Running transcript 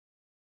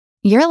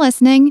You're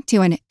listening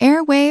to an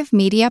Airwave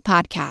Media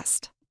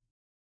Podcast.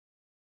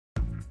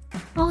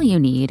 All you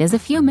need is a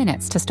few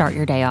minutes to start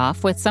your day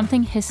off with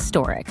something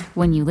historic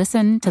when you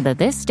listen to the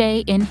This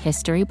Day in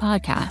History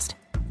podcast.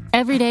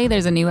 Every day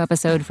there's a new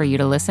episode for you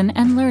to listen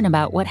and learn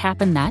about what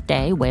happened that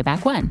day way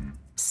back when.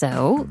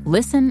 So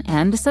listen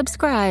and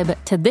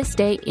subscribe to This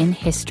Day in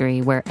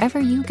History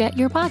wherever you get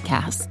your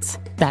podcasts.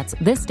 That's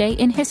This Day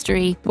in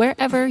History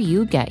wherever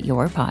you get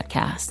your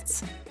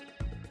podcasts.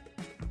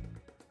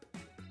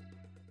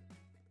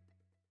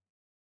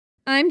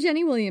 I'm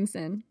Jenny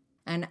Williamson.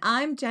 And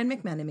I'm Jen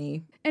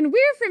McMenemy. And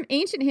we're from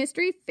Ancient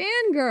History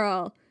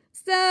Fangirl.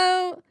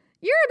 So,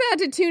 you're about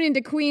to tune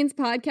into Queen's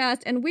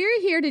podcast, and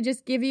we're here to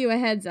just give you a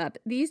heads up.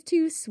 These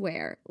two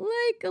swear,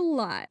 like a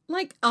lot.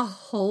 Like a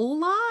whole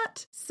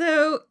lot?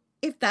 So,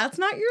 if that's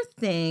not your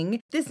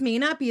thing, this may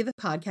not be the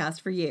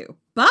podcast for you.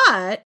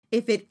 But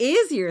if it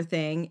is your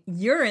thing,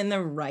 you're in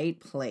the right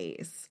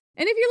place.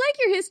 And if you like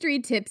your history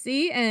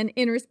tipsy and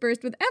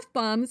interspersed with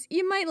F-bombs,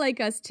 you might like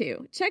us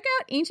too. Check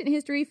out Ancient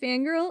History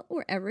Fangirl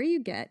wherever you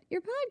get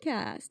your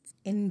podcasts.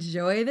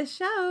 Enjoy the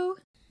show.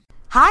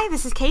 Hi,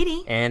 this is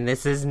Katie. And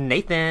this is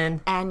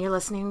Nathan. And you're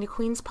listening to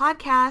Queen's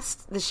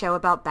Podcast, the show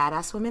about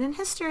badass women in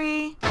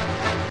history.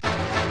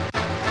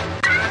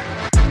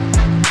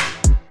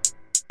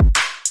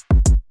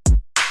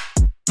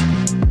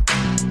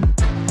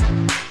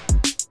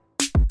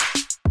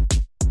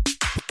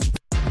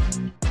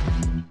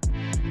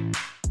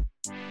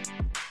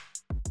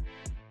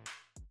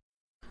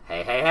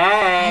 Hey.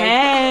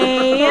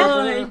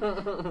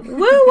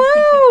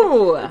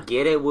 Woo-woo!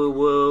 Get it,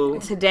 woo-woo.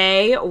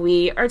 Today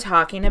we are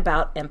talking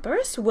about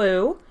Empress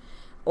Wu,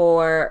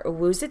 or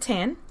Wu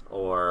Zetian.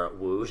 Or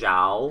Wu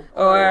Zhao.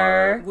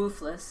 Or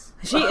Woofless.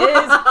 She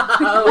is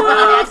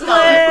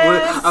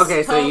Woofless.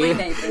 Okay, so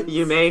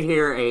you may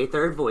hear a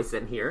third voice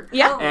in here.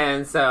 Yeah.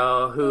 And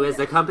so who is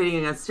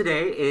accompanying us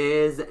today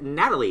is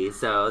Natalie.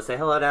 So say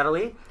hello,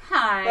 Natalie.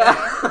 Hi.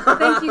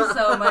 Thank you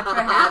so much for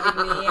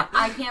having me.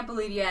 I can't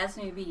believe you asked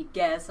me to be a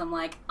guest. I'm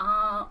like,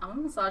 I'm a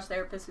massage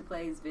therapist who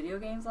plays video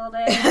games all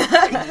day.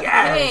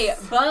 Yes. Hey,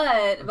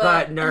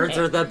 but nerds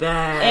are the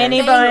best.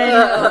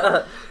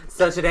 Anybody?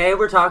 So today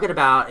we're talking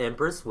about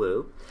Empress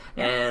Wu.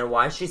 And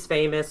why she's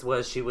famous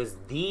was she was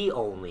the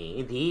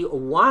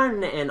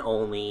one and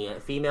only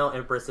female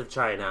empress of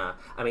China.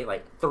 I mean,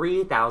 like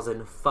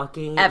 3,000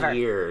 fucking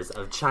years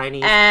of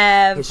Chinese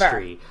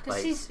history.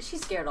 Because she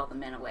scared all the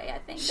men away, I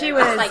think. She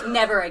was like,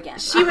 never again.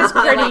 She was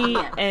pretty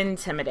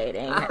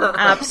intimidating.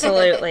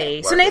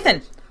 Absolutely. So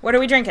Nathan, what are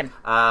we drinking?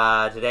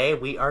 Today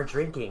we are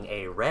drinking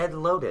a Red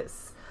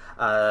Lotus.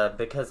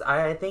 Because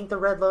I think the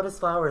Red Lotus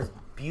flower is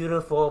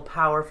beautiful,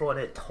 powerful, and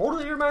it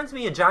totally reminds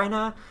me of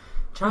China.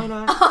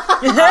 China.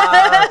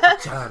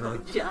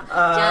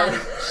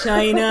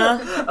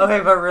 Okay,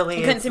 but really,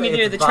 you couldn't see me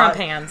do the Trump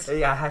hands.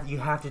 Yeah, you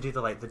have to do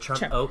the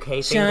Trump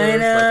okay fingers.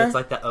 Like it's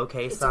like the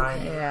okay sign.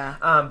 Okay.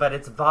 Yeah. But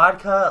it's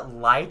vodka,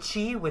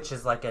 lychee, which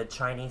is like a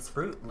Chinese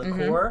fruit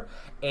liqueur,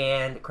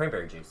 and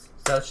cranberry juice.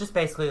 So it's just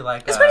basically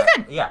like it's pretty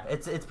good. Yeah,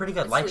 it's pretty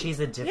good. Lychee's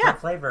in different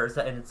flavors,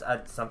 and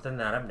it's something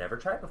that I've never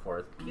tried before.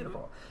 It's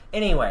beautiful.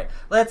 Anyway,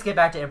 let's get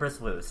back to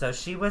Empress Wu. So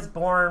she was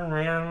born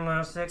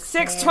in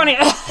 620.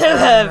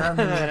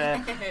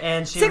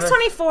 And she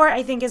 624,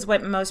 I think, is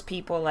what most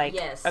people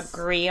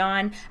agree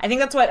on. I think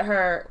that's what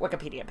her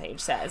Wikipedia page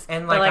says.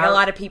 And but a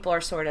lot of people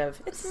are sort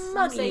of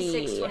some say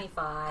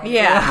 625.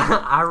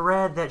 Yeah. I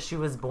read that she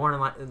was born in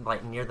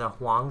like near the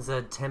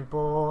Huangzi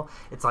Temple.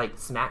 It's like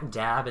smack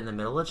dab in the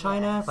middle of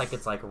China. Yes. Like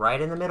it's like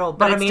right in the middle.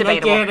 But I mean,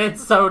 debatable. Again,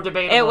 it's so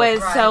debatable. It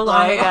was so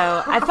long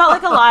ago. I felt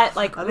like a lot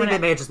like I think they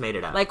may have just made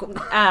it up. Like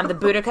the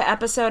Boudica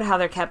episode, how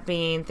there kept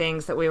being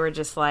things that we were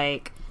just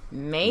like,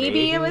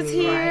 maybe it was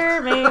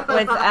here. Right.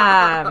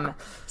 Maybe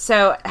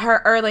so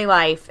her early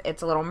life,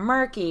 it's a little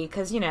murky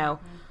because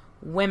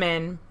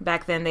women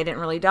back then, they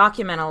didn't really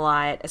document a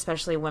lot,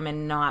 especially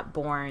women not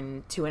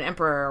born to an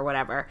emperor or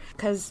whatever,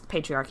 because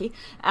patriarchy.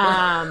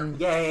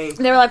 Yay.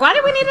 They were like, why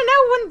do we need to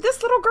know when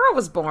this little girl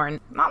was born?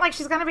 Not like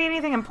she's going to be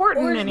anything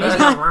important. Or maybe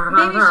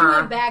she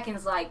went back and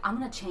was like, I'm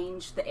going to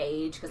change the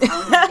age because I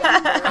want to be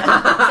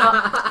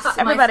younger. So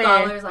everybody,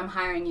 my scholars, I'm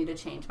hiring you to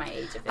change my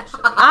age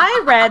officially.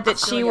 I read that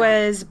she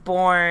was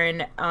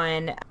born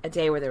on a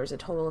day where there was a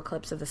total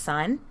eclipse of the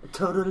sun.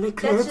 Total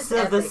eclipse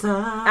of the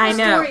sun. I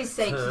know. Story's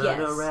sake,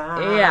 yes.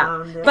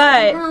 Yeah,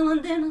 but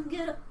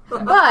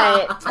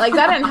like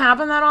that didn't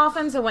happen that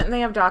often. So wouldn't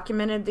they have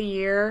documented the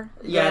year?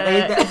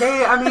 Yeah,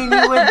 they. I mean,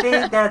 you would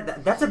think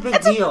that's a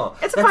big deal.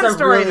 It's a fun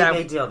story, really though.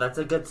 Big deal. That's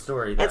a good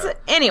story. Though.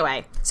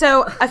 Anyway,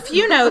 so a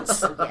few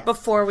notes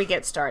before we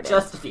get started.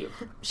 Just a few.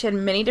 She had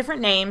many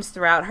different names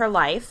throughout her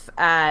life.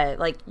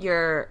 Like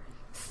your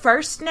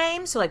first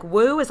name, so like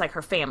Wu is like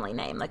her family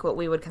name, like what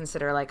we would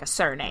consider like a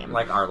surname,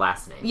 like our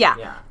last name.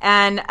 Yeah.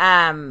 And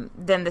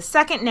then the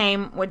second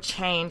name would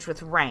change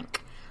with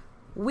rank.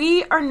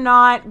 We are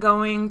not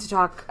going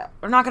to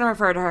we're not going to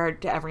refer to her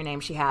to every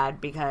name she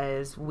had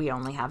because we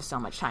only have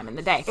so much time in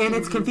the day. And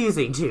it's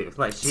confusing too.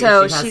 Like she's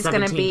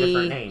going to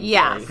be, names,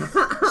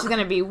 she's going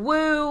to be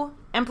Wu,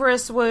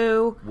 Empress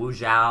Wu Wu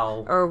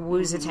Zhao. or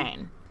Wu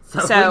Zetian. So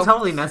we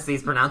totally messed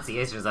these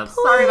pronunciations up.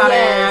 Sorry about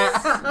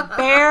it.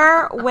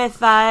 Bear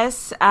with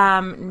us.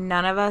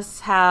 None of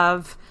us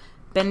have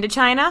been to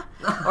China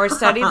or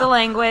studied the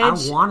language.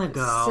 I want to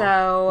go.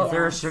 So, is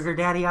there a sugar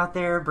daddy out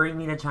there? Bring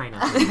me to China.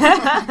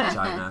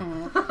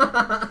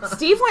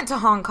 Steve went to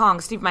Hong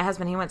Kong. Steve, my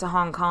husband, he went to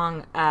Hong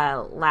Kong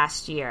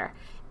last year.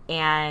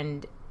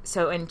 And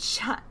so in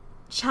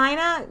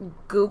China,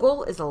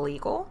 Google is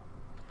illegal.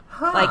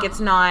 Like, it's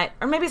not,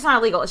 or maybe it's not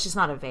illegal, it's just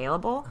not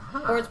available.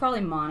 Or it's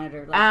probably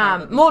monitored.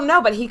 Like well,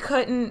 no, but he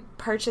couldn't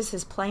purchase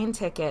his plane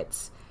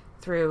tickets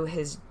through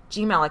his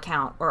Gmail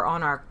account or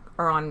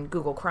on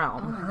Google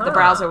Chrome, the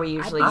browser we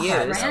usually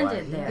use.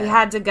 He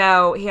had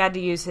to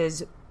use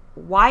his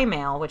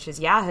Ymail, which is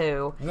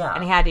Yahoo,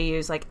 and he had to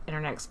use like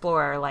Internet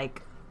Explorer,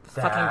 like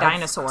fucking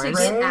dinosaurs. To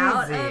get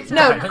out of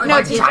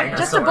No,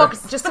 just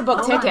to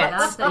book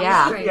tickets.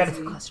 Yeah.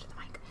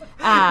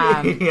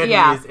 He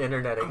had to use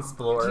Internet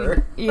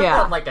Explorer.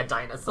 Yeah. Like a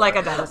dinosaur.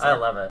 I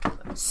love it.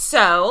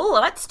 So,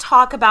 let's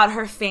talk about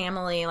her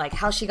family, like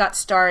how she got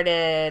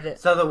started.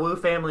 So the Wu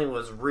family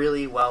was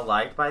really well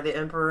liked by the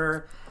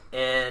emperor,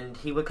 and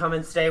he would come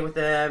and stay with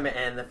them,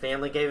 and the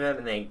family gave him,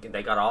 and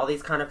they got all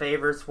these kind of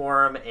favors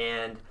for him,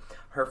 and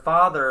her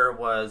father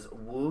was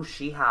Wu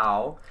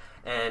Shihao,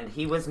 and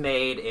he was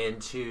made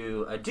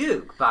into a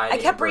duke by the I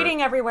kept emperor.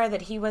 reading everywhere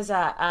that he was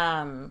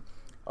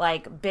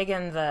like big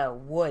in the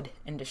wood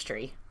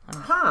industry.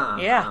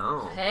 Yeah.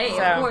 Oh. Hey,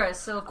 So- of course.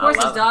 So, of course,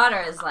 his daughter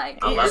is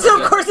like...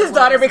 So of course his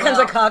daughter becomes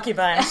a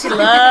concubine. She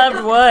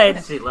loved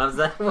wood. She loves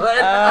that wood.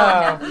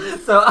 Oh.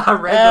 So I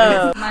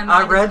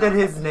read that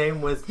is his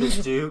name was the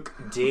Duke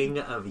Ding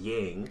of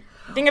Ying,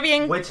 Ding of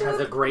Ying. which has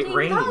a great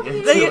ring to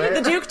The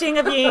it. Duke Ding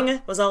of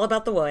Ying was all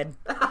about the wood.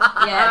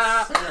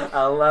 Yes.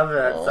 I love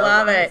it. So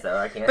Love much, it. So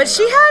I can't But hang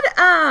she on.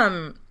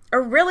 had a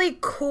really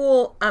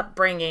cool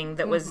upbringing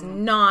that was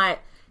not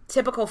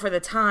typical for the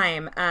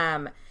time.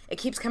 It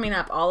keeps coming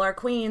up. All our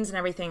queens and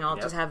everything all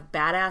just have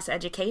badass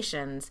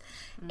educations.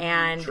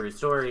 And True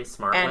story.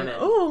 Smart and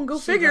women. go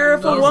figure,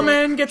 if a music.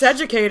 woman gets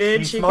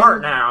educated, She's she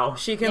smart can, now.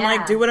 She can Yeah.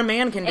 like do what a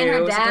man can do. And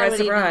her dad Surprise, would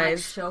even like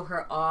surprise. show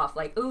her off,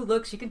 like, "Oh,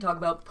 look, she can talk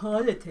about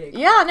politics."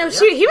 Yeah, no,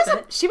 she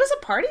was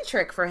a party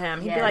trick for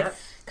him. He'd be like,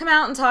 Yes. come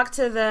out and talk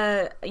to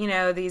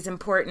these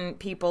important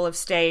people of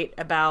state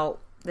about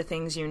the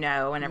things you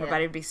know, and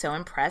everybody would be so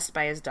impressed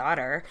by his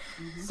daughter.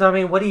 So, I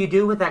mean, what do you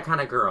do with that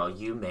kind of girl?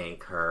 You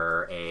make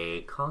her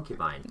a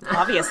concubine.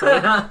 Obviously.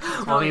 Well,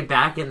 I mean,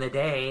 back in the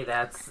day,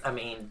 that's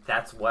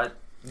what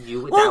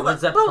that Well,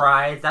 was a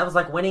prize. That was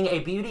like winning a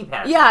beauty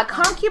pageant. Yeah,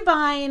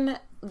 concubine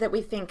that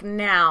we think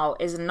now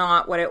is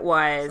not what it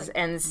was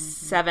in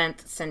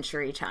 7th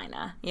century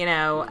China. You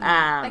know,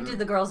 Like, did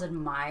the girls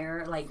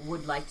admire, like,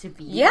 would like to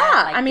be Yeah,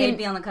 that? Like, I mean- they'd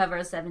be on the cover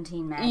of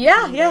 17 magazine.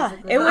 yeah.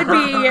 basically.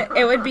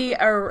 It would be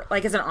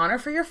as an honor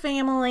for your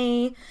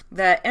family.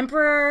 The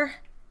Emperor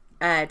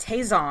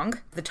Taizong,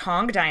 the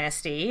Tang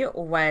Dynasty,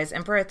 was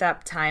emperor at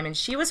that time, and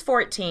she was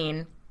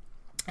 14,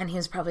 and he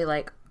was probably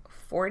like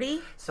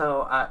 40.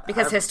 So,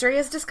 Because history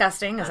is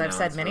disgusting, as I I've know,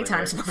 said it's many really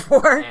times weird.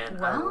 before.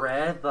 And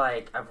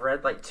I've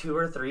read like 2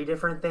 or 3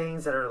 different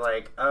things that are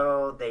like,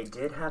 oh, they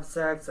did have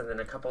sex, and then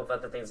a couple of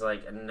other things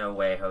like, no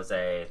way,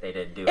 Jose, they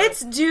didn't do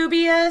It's it.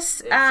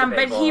 dubious, but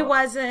he debatable.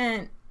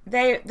 wasn't.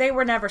 They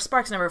were never,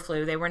 sparks never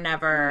flew. They were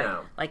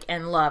never like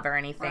in love or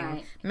anything.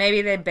 Right.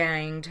 Maybe they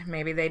banged,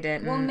 maybe they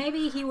didn't. Well,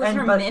 maybe he was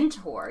her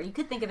mentor. You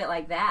could think of it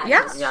like that.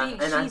 Yeah. 'Cause Yeah,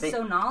 and I she's think-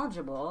 so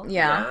knowledgeable.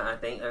 yeah. I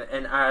think,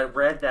 and I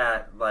read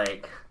that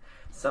like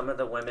some of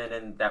the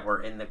women that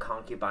were in the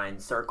concubine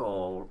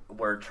circle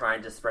were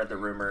trying to spread the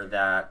rumor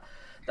that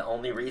the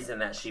only reason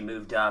that she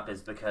moved up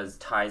is because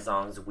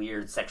Taizong's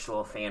weird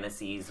sexual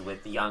fantasies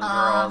with young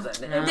girls.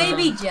 And They'd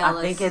be jealous.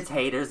 I think it's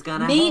haters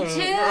gonna Me hate.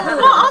 too.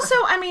 Well, also,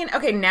 I mean,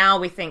 okay, now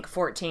we think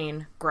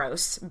 14,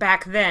 gross.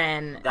 Back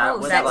then, That Oh,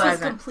 was sex was like,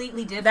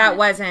 completely different. that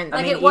wasn't.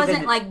 Like, mean, it wasn't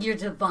even- like you're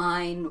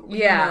divine.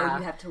 Yeah.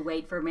 You have to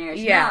wait for marriage.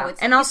 Yeah, No,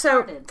 it's and it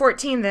also started.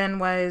 14 then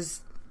was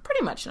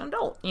pretty much an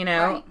adult, you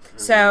know. Right.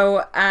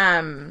 So,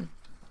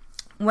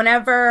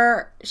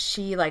 whenever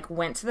she like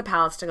went to the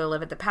palace to go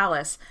live at the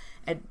palace,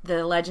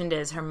 the legend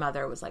is her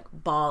mother was like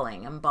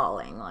bawling and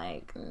bawling,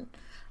 like,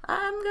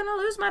 I'm gonna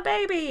lose my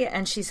baby,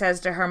 and she says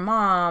to her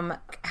mom,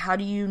 "How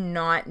do you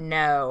not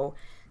know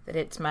that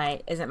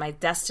isn't my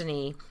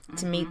destiny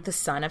to meet the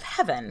Son of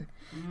Heaven?"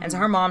 And so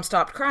her mom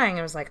stopped crying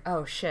and was like,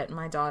 "Oh shit,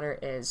 my daughter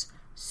is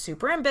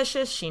super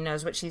ambitious. She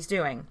knows what she's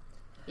doing."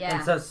 Yeah.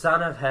 And so,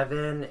 Son of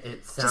Heaven,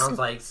 it sounds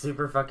like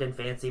super fucking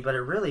fancy, but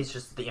it really is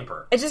just the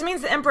emperor. It just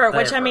means the emperor,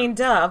 which, I emperor. mean,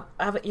 duh.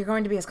 You're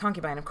going to be his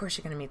concubine. Of course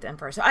you're going to meet the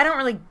emperor. So I don't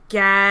really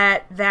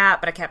get that,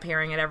 but I kept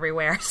hearing it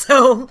everywhere.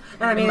 So,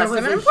 I mean, it must was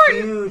have been a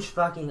important. huge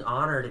fucking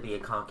honor to be a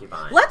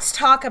concubine. Let's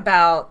talk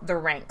about the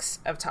ranks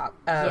of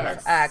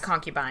Yes.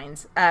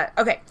 concubines.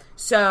 Okay,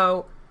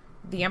 so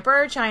the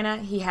Emperor of China,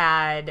 he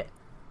had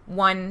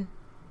one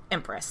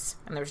empress,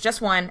 and there was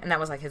just one, and that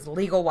was like his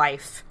legal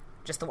wife,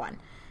 just the one.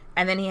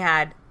 And then he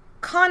had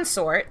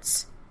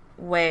consorts,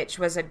 which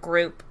was a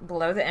group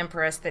below the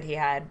empress that he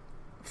had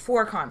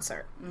 4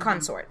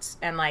 consorts,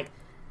 and like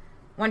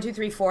 1, 2,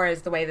 3, 4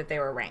 is the way that they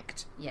were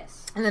ranked.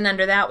 Yes. And then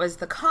under that was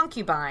the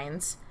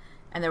concubines,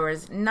 and there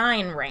was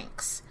 9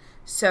 ranks.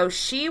 So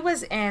she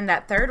was in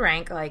that 3rd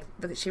rank, like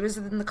she was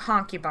in the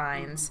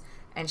concubines,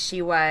 and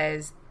she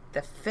was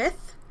the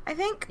 5th, I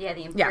think. Yeah,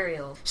 the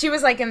imperial. Yeah. She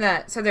was like in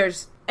the, so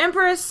there's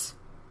empress,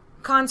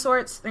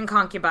 consorts, then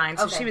concubines.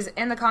 So she was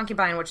in the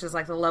concubine, which is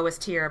like the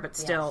lowest tier, but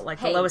still like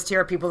the lowest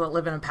tier of people that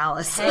live in a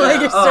palace. Hey,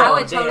 Like, I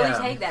would totally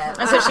take that.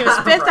 and so she was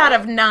 5th out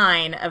of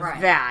 9 of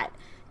that.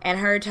 And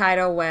her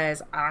title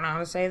was, I don't know how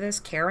to say this,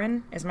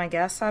 Karen is my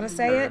guess how to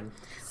say it. Cairen.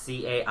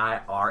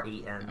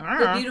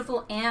 The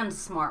beautiful and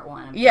smart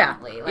one,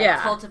 apparently. Yeah,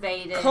 like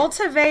cultivated,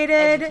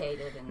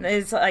 educated. And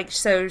It's like,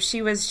 so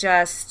she was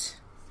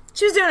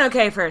doing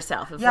okay for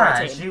herself at 14.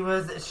 Yeah,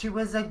 she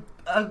was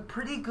a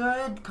pretty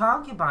good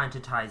concubine to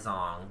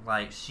Taizong.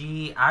 Like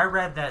I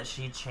read that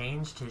she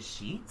changed his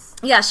sheets.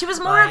 Yeah, she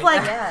was more of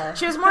like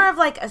she was more of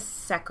like a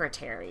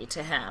secretary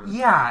to him.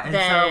 Yeah, and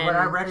so what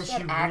I read is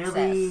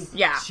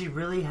she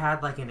really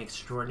had like an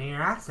extraordinary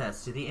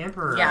access to the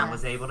emperor and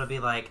was able to be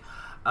like,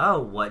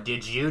 oh, what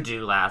did you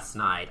do last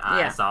night?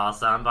 I saw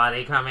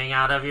somebody coming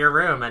out of your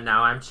room, and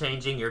now I'm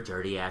changing your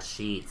dirty ass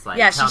sheets.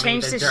 Like, she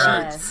changed the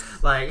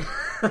sheets. Like,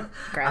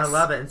 I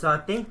love it, and so I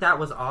think that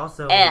was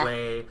also a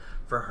way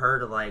for her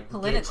to like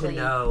get to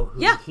know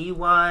who he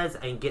was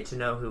and get to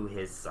know who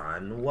his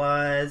son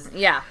was.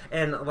 Yeah,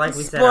 and like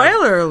we said,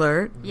 spoiler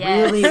alert.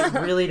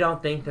 Really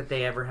don't think that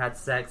they ever had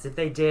sex. If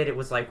they did, it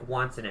was like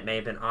once, and it may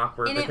have been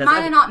awkward. And it might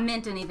have not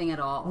meant anything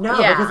at all. No,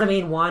 because I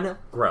mean, one,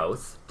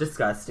 gross,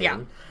 disgusting. Yeah.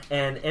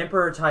 And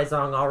Emperor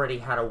Taizong already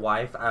had a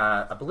wife.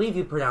 I believe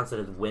you pronounce it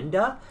as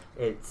Winda.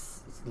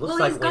 Looks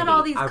like he's got Wendy.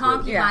 all these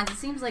concubines. It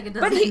seems like it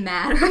doesn't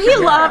matter.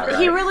 But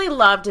he really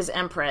loved his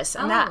empress,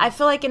 and that I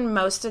feel like in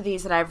most of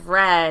these that I've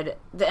read,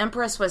 the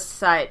empress was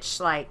such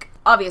like.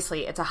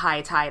 Obviously, it's a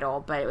high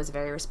title, but it was a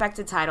very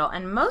respected title,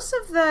 and most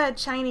of the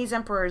Chinese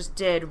emperors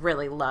did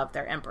really love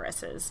their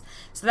empresses.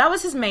 So that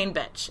was his main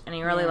bitch, and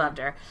he really loved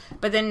her.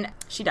 But then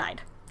she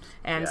died.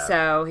 And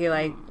so he,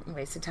 like,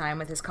 wasted time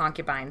with his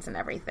concubines and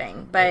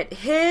everything. But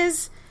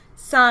his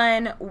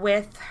son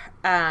with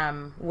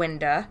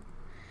Winda,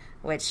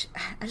 which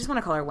I just want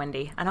to call her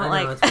Wendy. I don't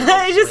like...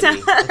 It's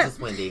just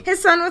Wendy.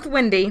 His son with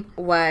Wendy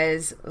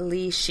was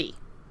Li Shi.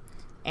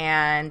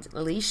 And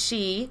Li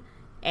Shi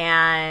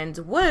and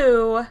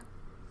Wu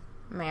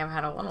may have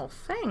had a little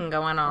thing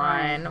going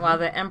on while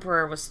the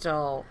emperor was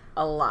still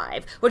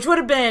alive, which would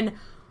have been...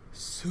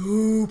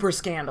 super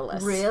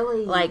scandalous.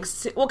 Really? Like,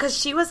 well, because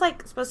she was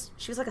like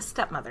she was like a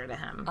stepmother to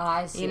him. Oh,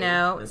 I see. You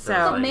know, so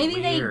like maybe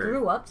weird. they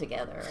grew up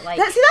together. Like,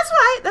 that's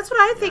what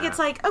I think. It's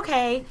like,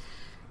 okay,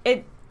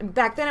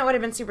 back then it would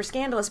have been super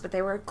scandalous, but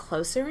they were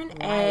closer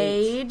in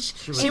age.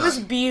 She was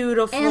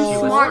beautiful and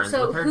smart.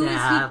 So who's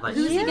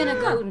he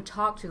gonna go and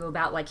talk to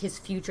about like his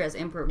future as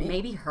emperor?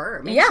 Maybe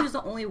her. Maybe she was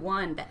the only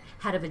one that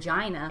had a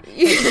vagina.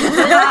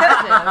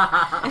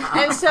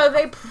 And so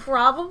they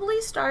probably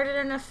started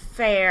an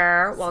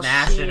affair while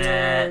Smashing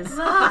it.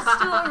 Love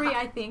story,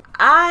 I think.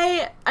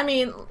 I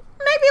mean,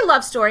 maybe a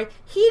love story.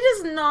 He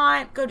does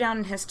not go down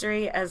in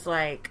history as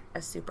like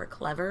a super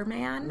clever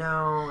man.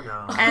 No.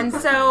 And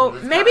so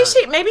maybe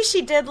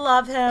she did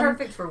love him.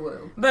 Perfect for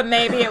Wu. But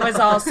maybe it was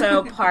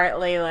also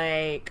partly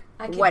like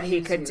what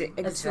he could do.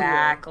 That's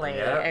Exactly.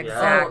 Yep.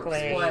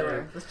 Exactly. Oh,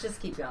 spoiler. Let's just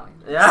keep going.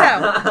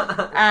 Yeah.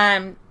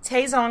 So,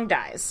 Taizong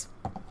dies.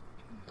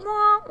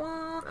 Wah,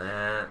 wah.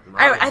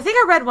 I think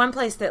I read one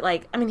place that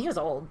like, I mean, he was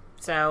old.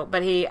 So,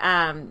 but he,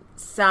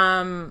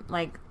 some,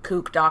 like,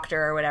 kook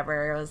doctor or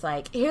whatever was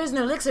like, here's an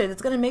elixir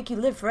that's going to make you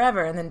live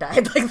forever, and then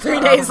died, like,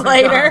 3 days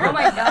later. Oh,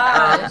 my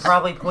gosh.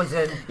 Probably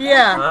poison.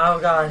 Yeah. Oh,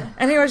 God.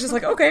 And he was just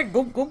like, okay,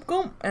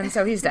 go. And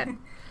so he's dead.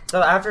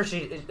 So after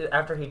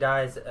he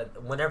dies,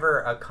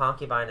 whenever a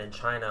concubine in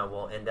China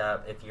will end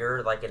up, if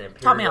you're, like, an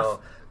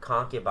imperial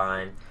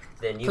concubine,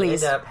 then you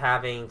end up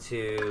having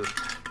to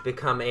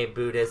become a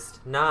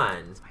Buddhist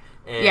nun.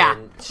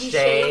 And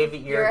shave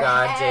your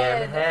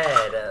goddamn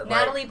head.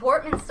 Natalie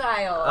Portman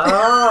style.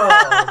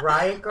 Oh,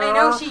 right, girl. I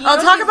know she.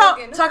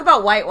 Talk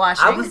about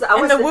whitewashing. I was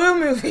in the Wu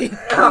movie.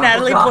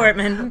 Natalie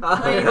Portman.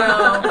 I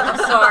know. I'm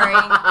sorry.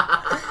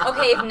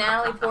 Okay, if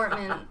Natalie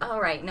Portman.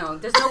 All right, no,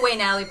 there's no way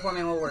Natalie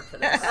Portman will work for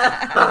this. But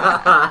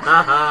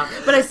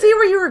I see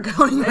where you were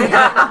going with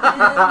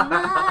that.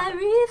 My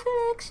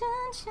reflection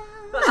shines.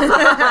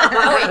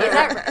 Oh wait, is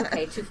that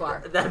okay? Too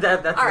far. That's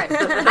all right.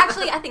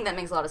 Actually, I think that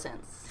makes a lot of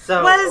sense.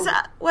 So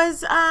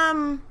was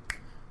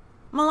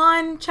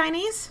Milan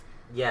Chinese?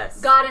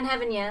 Yes. God in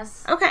heaven,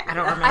 yes. Okay, I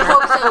don't remember. I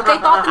hope so. They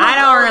thought the Mongolians. I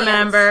don't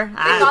remember.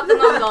 They thought the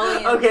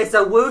Mongolians. Okay,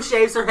 so Wu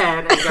shaves her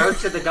head and goes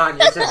to the Ganyu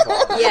temple.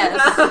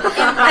 Yes.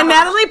 And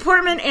Natalie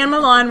Portman and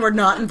Milan were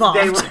not involved.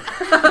 They were.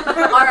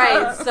 All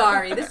right,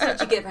 sorry. This is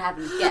what you get for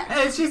having a guest.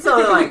 And she's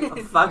totally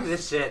like, fuck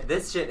this shit.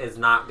 This shit is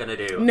not gonna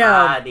do. No.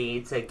 I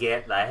need to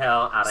get the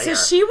hell out of here.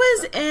 So she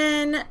was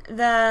in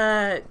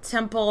the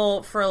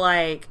temple for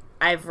like,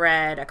 I've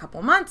read a couple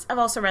months. I've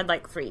also read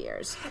like 3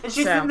 years. And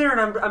she's in there,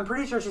 and I'm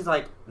pretty sure she's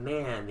like,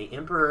 man, the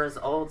emperor's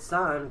old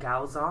son,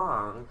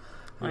 Gaozong,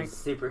 Who's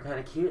super kind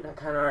of cute, and I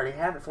kind of already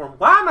have it for him.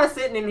 Why am I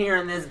sitting in here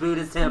in this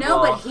Buddhist temple? No,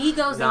 but he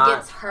goes and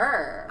gets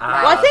her.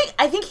 Right? Well,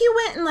 I think he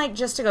went and like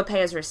just to go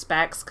pay his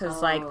respects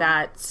because like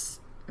that's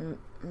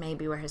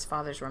maybe where his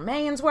father's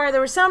remains were.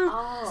 There was some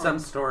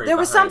story. There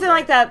was something it.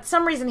 like that.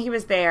 Some reason he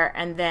was there,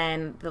 and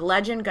then the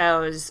legend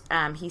goes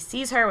he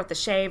sees her with the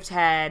shaved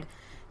head.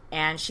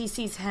 And she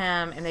sees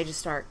him, and they just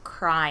start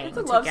crying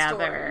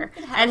together.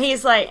 And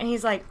he's like,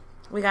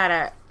 we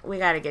gotta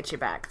get you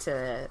back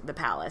to the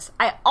palace.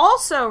 I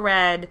also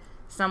read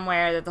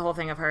somewhere that the whole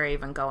thing of her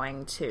even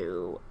going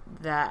to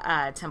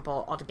the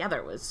temple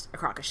altogether was a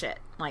crock of shit.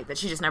 Like that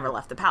she just never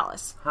left the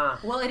palace. Huh.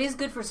 Well, it is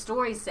good for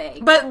story's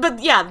sake. But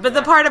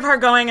the part of her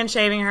going and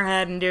shaving her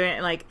head and doing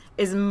it like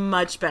is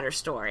much better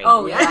story.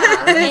 Oh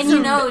yeah,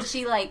 and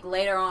she like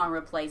later on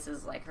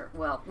replaces like her.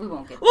 Well, we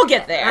won't get. We'll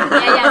get there.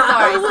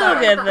 Sorry.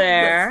 We'll get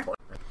there.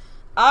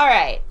 All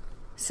right.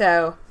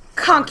 So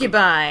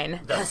Concubine.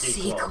 The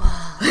sequel.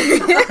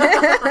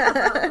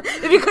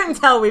 If you couldn't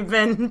tell, we've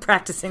been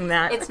practicing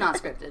that. It's not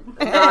scripted.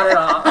 Not at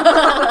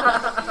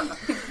all.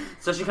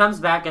 So she comes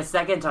back a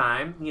second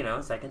time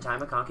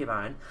a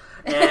concubine.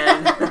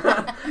 And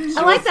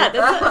I like that.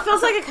 It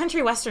feels like a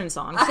country western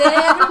song. 7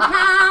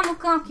 time a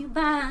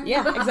concubine.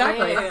 Yeah,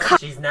 exactly.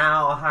 She's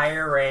now a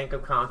higher rank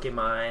of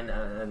concubine,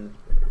 and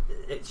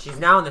she's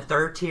now in the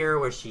 3rd tier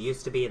where she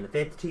used to be in the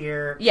 5th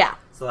tier. Yeah.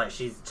 So like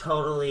she's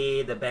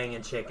totally the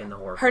banging chick in the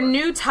horror. Her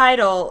new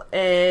title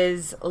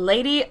is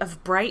Lady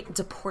of Bright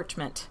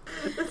Deportment.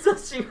 So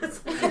she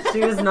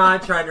was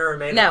not trying to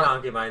remain a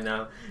concubine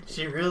though.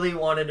 She really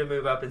wanted to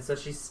move up, and so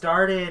she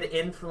started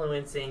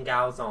influencing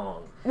Gao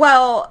Zong.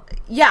 Well,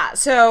 yeah,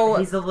 so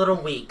he's a little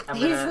weak. I'm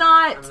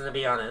gonna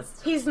be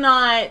honest. He's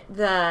not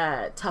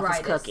the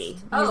toughest cookie.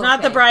 He's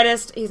not the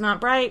brightest. He's not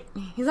bright.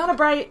 He's not a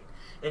bright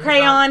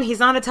crayon. He's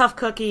not a tough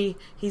cookie.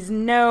 He's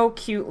no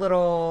cute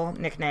little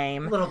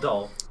nickname. Little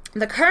dull.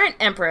 The current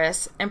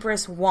Empress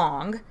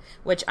Wong,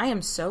 which I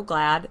am so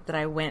glad that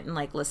I went and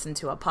like listened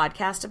to a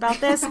podcast about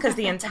this, because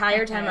the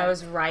entire time I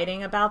was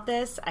writing about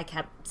this, I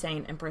kept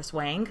saying Empress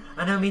Wang.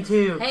 I know, me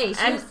too. Hey,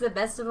 she's the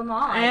best of them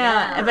all.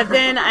 Yeah, but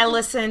then I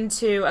listened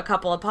to a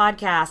couple of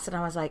podcasts, and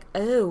I was like,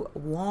 oh,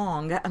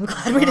 Wong. I'm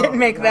glad we didn't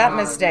make that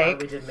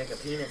mistake. We didn't make a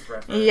penis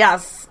reference.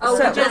 Yes. Oh,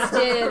 we just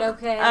did,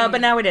 okay.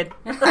 But now we did.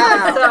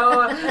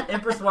 So,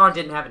 Empress Wong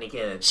didn't have any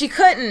kids. She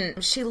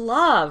couldn't. She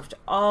loved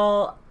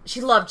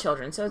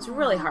children, so it's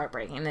really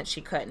heartbreaking that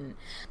she couldn't.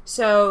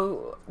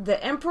 So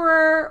the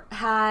emperor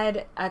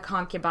had a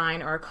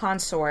concubine or a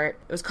consort.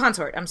 It was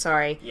consort, I'm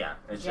sorry. Yeah.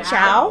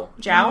 Zhao.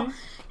 Mm-hmm.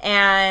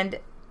 And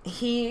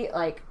he,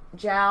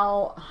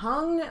 Zhao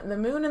hung the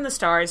moon and the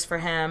stars for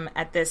him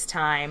at this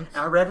time.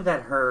 I read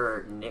that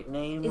her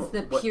nickname is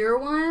the pure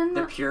one?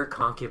 The pure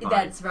concubine.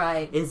 That's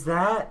right. Is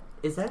that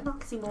an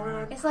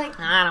oxymoron? It's like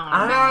I don't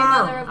know. Mary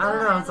Mother of I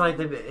don't know. God. It's like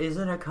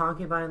isn't a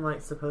concubine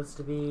supposed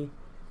to be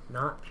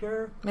not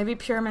pure? Maybe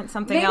pure meant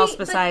something else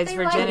besides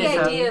virginity.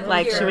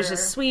 She was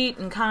just sweet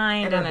and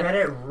kind. And I bet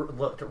it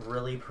looked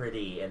really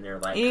pretty, and they're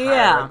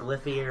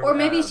hieroglyphy or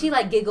maybe she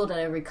giggled at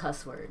every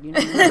cuss word. You know?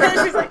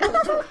 She's like,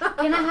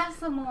 "Can I have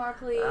some more,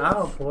 please?"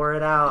 Oh, pour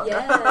it out.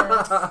 Yes.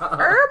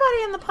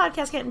 Everybody in the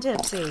podcast getting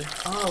tipsy.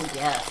 Oh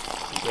yes.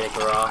 Get it,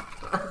 girl.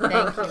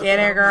 Thank you. Get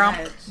it, girl.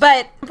 Much.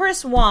 But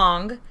Empress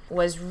Wong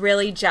was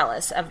really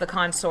jealous of the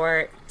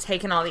consort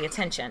taking all the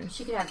attention.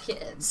 She could have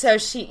kids. So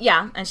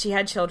and she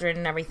had children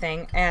and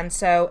everything. And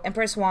so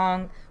Empress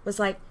Wong was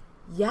like,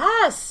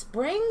 yes,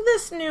 bring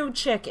this new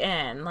chick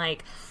in.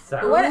 Like,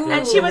 what?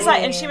 And she was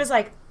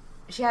like,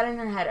 she had in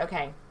her head,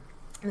 okay,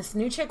 this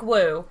new chick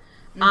Wu,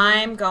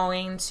 I'm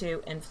going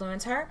to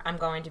influence her. I'm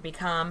going to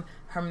become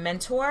her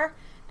mentor.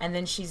 And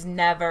then she's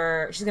going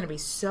to be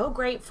so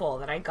grateful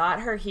that I got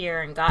her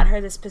here and got her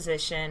this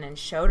position and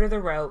showed her the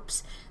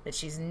ropes that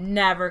she's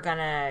never going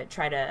to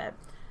try to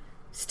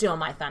steal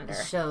my thunder.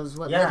 Shows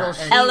what little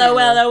she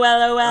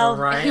LOL.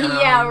 Right.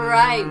 Yeah,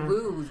 right.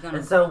 Woo's gonna.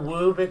 And so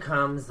Wu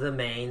becomes the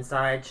main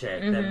side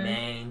chick, the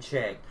main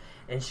chick.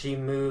 And she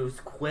moves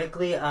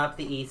quickly up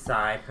the east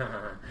side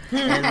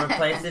and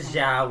replaces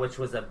Zhao, which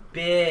was a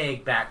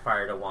big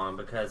backfire to Wong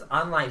because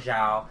unlike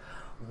Zhao,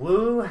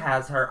 Wu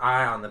has her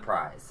eye on the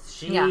prize.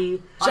 Zhao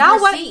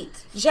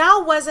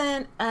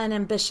wasn't an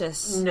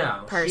ambitious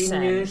person. She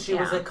knew she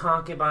was a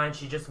concubine.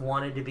 She just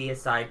wanted to be a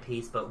side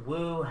piece. But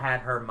Wu had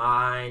her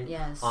mind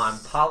on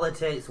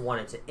politics,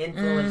 wanted to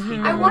influence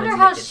people. I wonder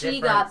how she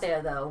got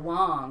there, though.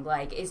 Wong,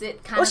 is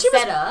it kind of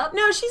set up?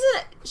 No,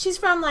 she's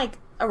from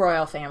a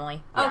royal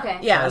family. Okay,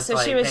 yeah. So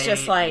she was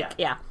just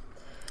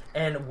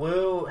And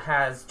Wu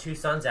has 2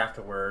 sons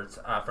afterwards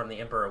from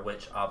the emperor,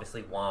 which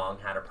obviously Wong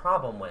had a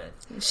problem with.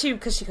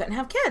 Because she couldn't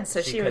have kids,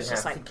 so she was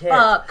just like, kids.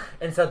 Fuck.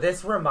 And so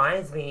this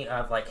reminds me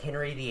of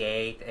Henry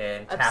VIII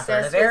and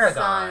Catherine of with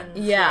Aragon. sons.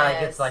 Yeah,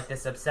 it's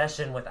this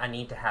obsession with I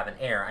need to have an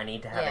heir. I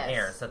need to have an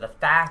heir. So the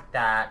fact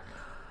that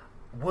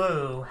Wu becomes the main side chick, the main chick, and she moves quickly up the east side and replaces Zhao, which was a big backfire to Wong because unlike Zhao, Wu has her eye on the prize. She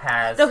Wu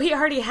has... Though he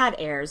already had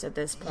heirs at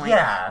this point.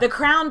 Yeah. The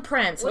crown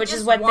prince, which is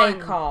just what one. they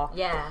call...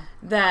 Yeah.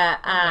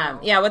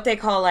 what they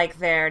call, like,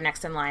 their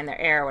next in line, their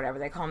heir or whatever.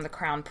 They call him the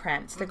crown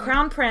prince. The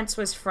crown prince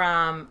was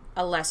from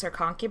a lesser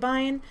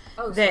concubine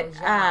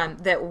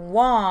that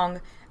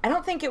Wong... I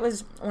don't think it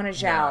was one of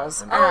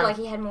Zhao's. No. Like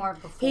he had more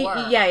before.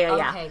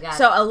 Yeah. Okay, got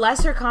so a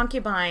lesser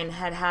concubine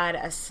had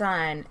a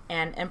son,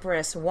 and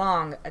Empress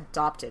Wong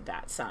adopted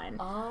that son.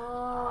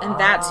 Oh. And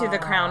that's who the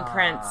crown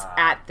prince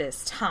at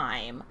this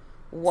time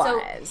was.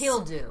 So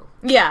he'll do.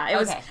 Yeah, it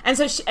was. Okay. And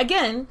so,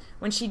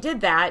 when she did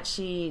that,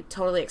 she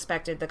totally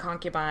expected the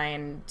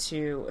concubine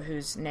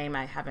whose name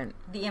I haven't...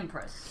 The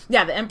Empress.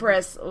 Yeah, the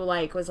Empress,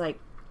 was like,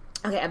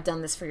 okay, I've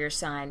done this for your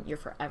son. You're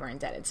forever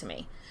indebted to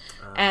me.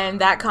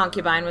 And that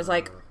concubine was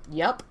like,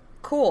 yep,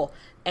 cool.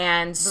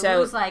 And so...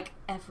 Wu's like,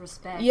 F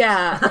respect.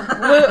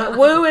 Yeah.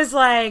 Wu is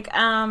like,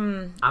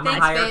 I'm thanks, a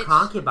higher bitch.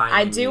 concubine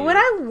I than do you. what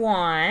I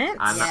want.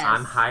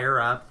 I'm higher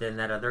up than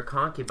that other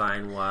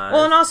concubine was.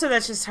 Well, and also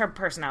that's just her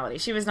personality.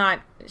 She would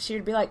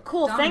be like,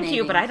 cool, thank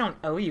you, Dominating. but I don't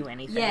owe you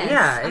anything. Yes.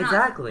 Yeah,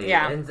 exactly.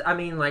 Yeah. And I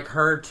mean, like,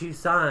 her two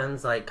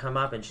sons, like, come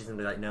up and she's gonna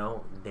be like,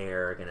 no,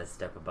 they're gonna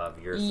step above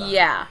your son.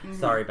 Yeah.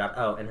 Sorry about...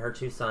 Oh, and her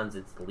two sons,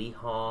 it's Li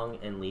Hong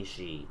and Li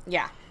Shi.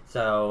 Yeah.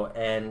 So,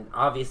 and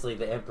obviously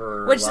the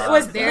emperor Which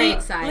was very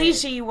excited. Li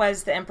Shi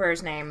was the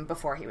emperor's name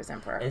before he was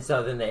emperor. And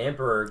so then the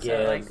emperor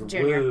gives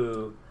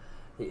Wu...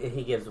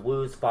 He gives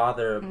Wu's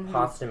father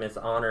posthumous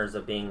honors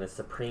of being the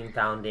supreme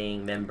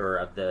founding member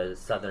of the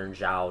Southern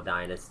Zhao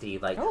dynasty.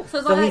 Like,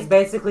 so he's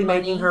basically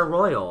making her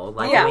royal.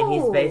 Like, I mean,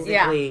 he's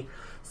basically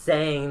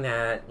saying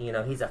that,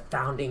 he's a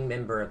founding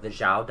member of the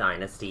Zhao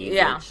dynasty,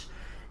 which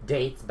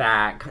dates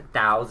back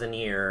 1,000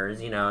 years.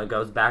 It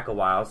goes back a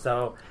while.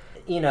 So,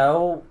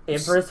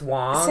 Empress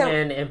Wong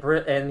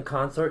and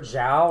Consort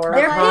Zhao are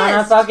kind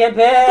of fucking pissed.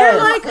 They're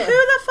like, who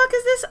the fuck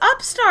is this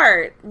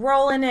upstart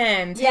rolling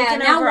in? Yeah,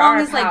 now over Wong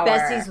our is like power?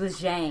 besties with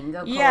Zhang,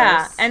 of course.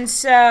 Yeah, and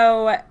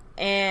so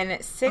in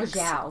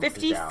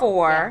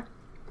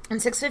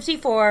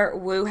 654,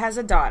 Wu has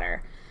a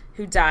daughter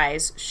who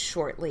dies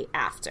shortly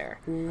after.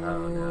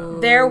 Oh,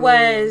 no. There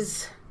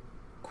was,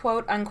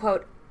 quote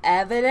unquote,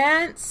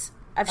 evidence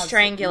of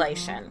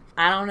strangulation.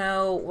 I don't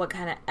know what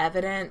kind of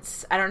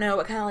evidence. I don't know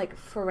what kind of like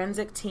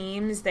forensic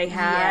teams they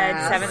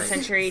had. 7th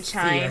century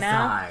China.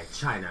 CSI,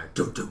 China.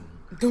 Dum dum.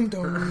 Dum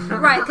dum.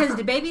 Right, because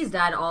the babies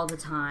died all the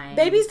time.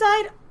 Babies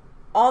died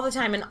all the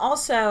time, and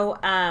also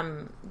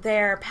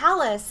their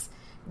palace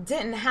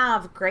didn't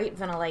have great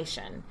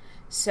ventilation.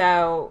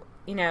 So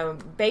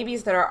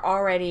babies that are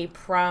already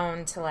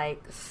prone to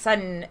like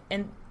sudden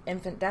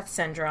infant death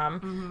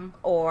syndrome,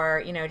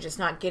 or just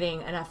not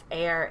getting enough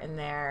air in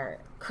their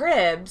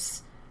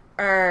cribs,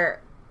 or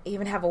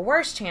even have a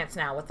worse chance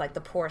now with like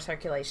the poor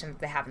circulation that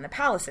they have in the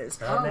palaces.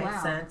 That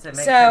makes sense. It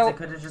makes sense. It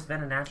could have just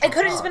been a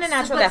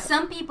natural But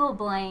some people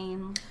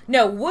blame...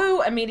 No,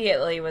 Wu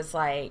immediately was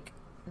like,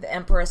 the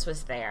Empress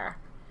was there.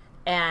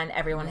 And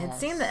everyone had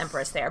seen the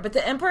Empress there. But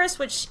the Empress,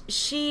 which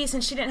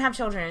since she didn't have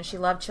children and she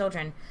loved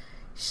children,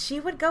 she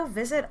would go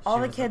visit all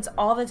the kids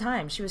all the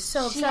time. She was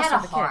so obsessed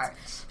with the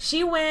kids.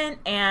 She went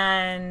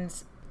and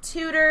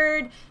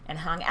tutored and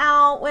hung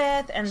out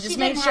with, and just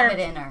made sure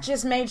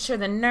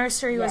the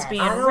nursery was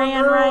being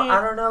ran right. I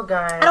don't know,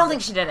 guys. I don't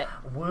think she did it.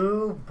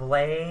 Wu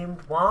blamed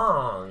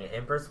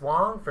Empress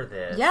Wong, for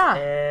this.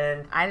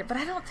 Yeah, but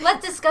I don't think.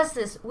 Let's discuss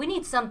this. We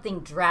need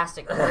something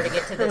drastic for her to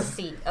get to this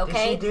seat.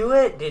 Okay?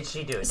 Did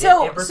she do it?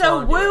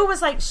 So Wu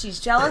was like, she's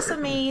jealous of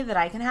me that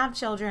I can have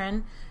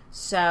children.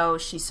 So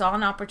she saw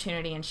an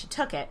opportunity and she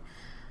took it.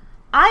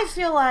 I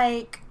feel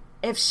like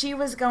if she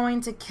was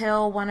going to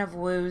kill one of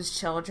Wu's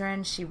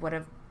children, she would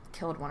have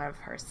killed one of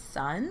her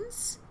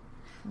sons,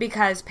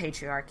 because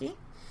patriarchy.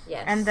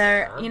 Yes.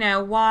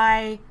 And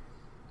why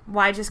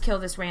just kill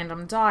this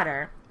random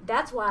daughter?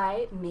 That's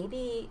why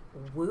maybe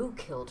Wu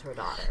killed her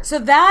daughter. So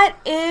that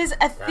is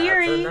a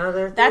theory.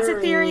 That's a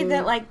theory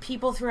that like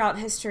people throughout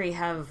history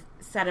have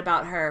said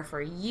about her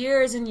for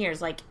years and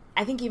years. Like,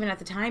 I think even at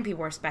the time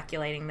people were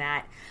speculating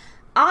that.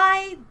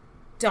 I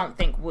don't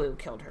think Wu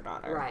killed her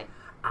daughter. Right.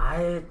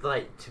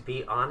 To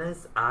be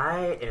honest,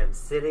 I am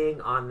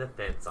sitting on the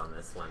fence on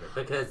this one,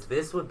 because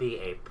this would be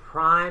a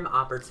prime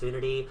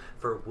opportunity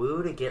for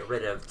Wu to get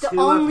rid of two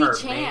of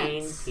her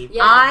main people.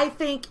 Yeah. I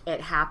think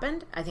it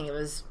happened. I think it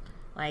was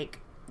like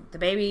the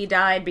baby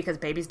died because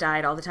babies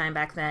died all the time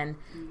back then,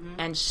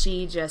 and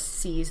she just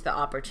seized the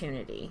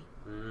opportunity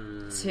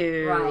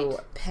to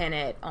pin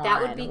it on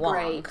That would be Wong.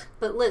 great.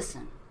 But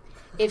listen,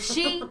 if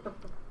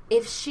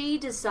she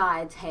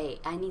decides, hey,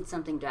 I need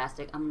something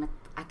drastic,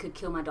 I could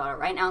kill my daughter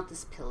right now with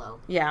this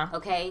pillow. Yeah.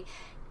 Okay?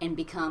 And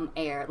become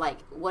heir. Like,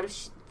 what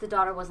if the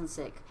daughter wasn't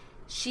sick?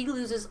 She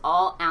loses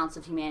all ounce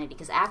of humanity,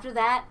 because after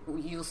that,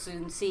 you'll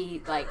soon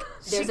see, like,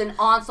 there's an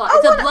onslaught.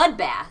 It's a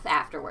bloodbath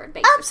afterward,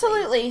 basically.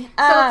 Absolutely.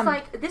 So it's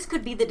like, this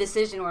could be the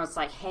decision where it's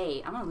like,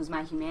 hey, I'm going to lose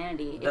my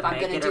humanity if I'm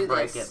going to do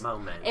this.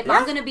 Moment. If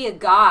I'm going to be a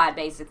god,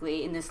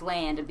 basically, in this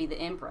land, and be the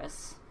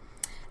empress.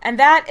 And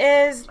that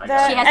is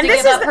the... She has to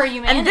give up her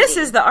humanity. And this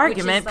is the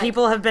argument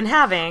people have been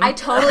having. I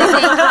totally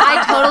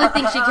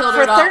think she killed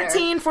her daughter.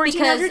 For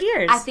 1,400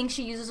 years. I think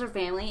she uses her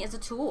family as a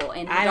tool.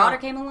 And her daughter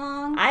came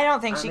along. I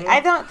don't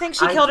think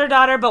she killed her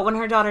daughter, but when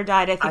her daughter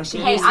died, I think she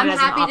used it as an opportunity. I'm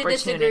happy to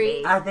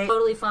disagree.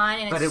 Totally fine.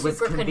 And but it's it was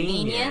super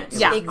convenient.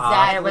 Yeah,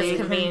 exactly. It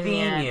was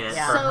convenient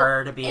for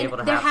her to be able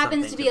to have something. There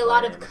happens to be a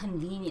lot of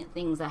convenient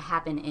things that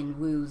happen in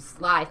Wu's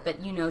life, but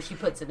she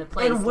puts into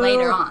place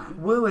later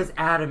on. Wu is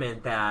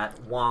adamant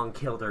that Wong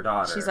killed her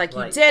daughter. She's like,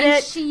 you did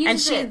it, and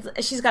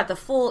she's got the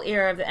full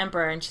ear of the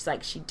Emperor, and she's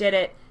like, she did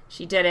it,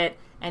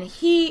 and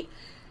he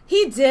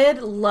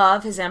did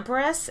love his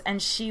Empress,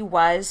 and she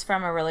was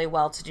from a really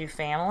well-to-do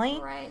family,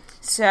 right?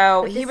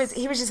 So he was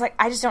just like,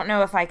 I just don't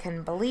know if I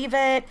can believe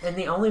it. And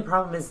the only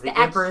problem is the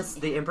Empress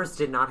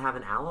did not have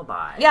an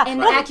alibi. Yeah, and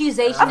the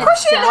accusation. Of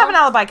course, she didn't have an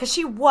alibi because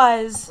she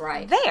was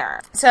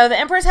there. So the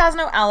Empress has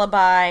no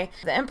alibi.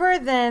 The Emperor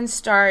then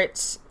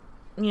starts,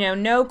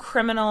 no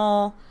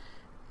criminal.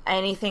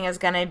 Anything is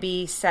going to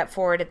be set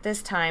forward at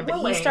this time,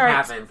 but he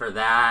starts happen for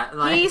that.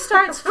 He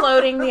starts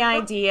floating the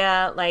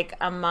idea,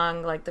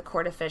 among the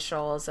court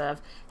officials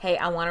of, hey,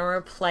 I want to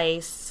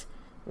replace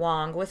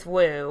Wong with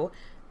Wu,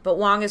 but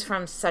Wong is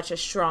from such a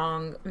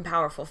strong and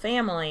powerful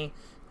family.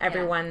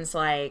 Everyone's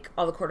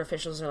all the court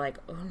officials are like,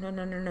 oh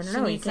no,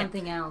 she needs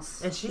something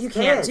else, and you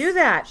can't do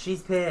that.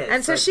 She's pissed,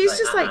 and so she's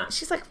just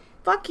she's like.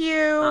 Fuck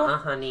you.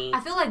 Honey.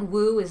 I feel like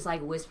Wu is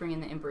whispering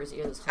in the Emperor's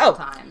ear this whole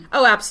time.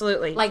 Oh,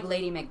 absolutely. Like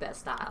Lady Macbeth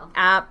style.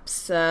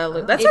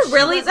 Absolutely. That's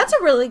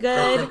a really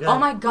good. Oh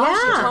my gosh,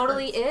 it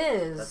totally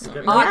is. That's a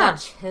good I got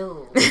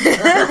chills.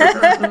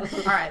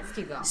 All right, let's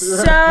keep going.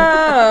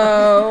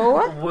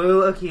 So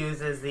Wu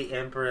accuses the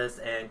Empress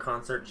and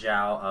Consort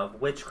Zhao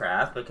of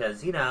witchcraft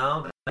because she's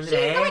a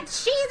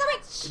witch.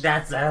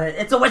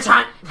 It's a witch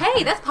hunt.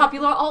 Hey, that's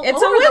popular all over the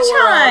world. It's a witch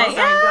hunt.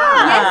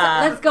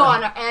 Yeah. Yes, let's go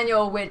on our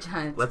annual witch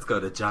hunt. Let's go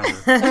to China.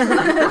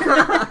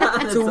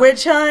 It's a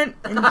witch hunt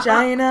in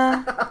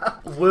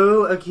China.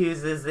 Wu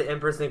accuses the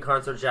Empress and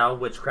Consort Zhao of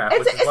witchcraft.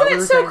 Isn't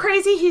it so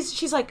crazy?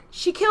 She's like,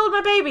 she killed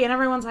my baby, and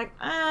everyone's like,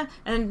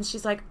 and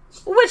she's like,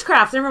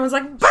 witchcraft, and everyone's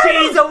like,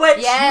 she's a witch.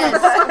 Yes.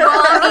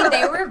 Well, I mean,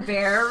 they were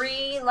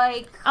very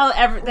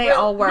they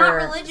all were not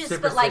religious,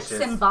 but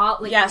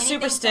symbolic. Yeah,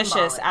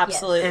 superstitious,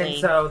 absolutely. Yes. And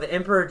so the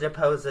Emperor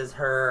deposes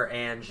her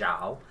and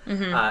Zhao,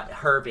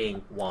 her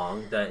being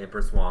Wong, the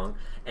Empress Wong.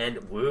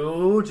 And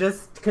Wu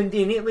just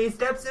conveniently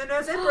steps in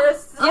as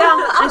Empress.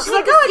 Yeah, and she's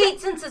like, "Oh,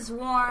 seat since it's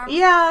warm."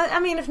 Yeah, I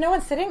mean, if no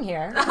one's sitting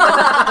here,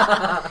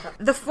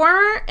 the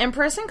former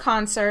Empress and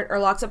Consort are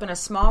locked up in a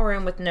small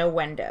room with no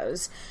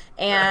windows,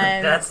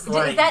 and is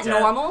that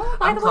normal?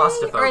 By the way,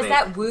 or is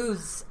that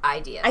Wu's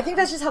idea? I think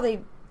that's just how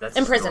they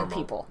imprison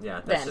people.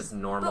 Yeah, that's just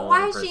normal. But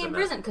why is she in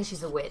prison? Because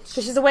she's a witch.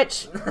 Because she's a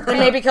witch. And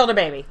maybe killed a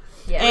baby.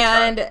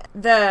 Yeah. And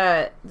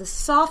the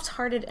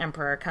soft-hearted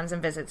Emperor comes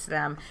and visits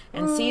them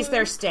and sees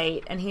their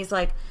state, and he's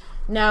like,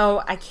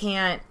 no, I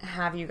can't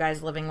have you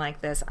guys living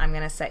like this. I'm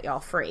going to set y'all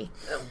free.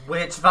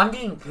 Which, if I'm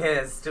getting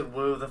pissed,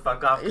 Wu the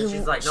fuck off, because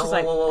she's like, no.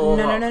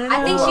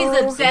 I think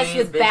she's obsessed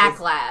with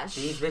backlash.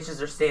 These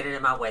bitches are standing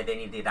in my way. They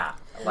need to die.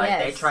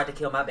 They tried to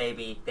kill my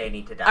baby. They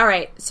need to die. All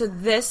right, so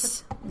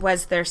this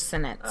was their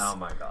sentence. Oh,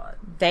 my God.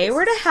 They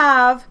were to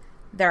have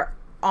their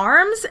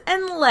arms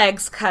and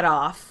legs cut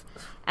off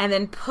and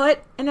then put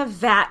in a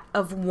vat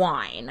of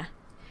wine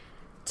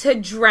to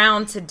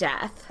drown to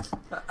death.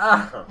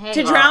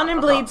 To drown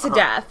and bleed to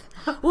death.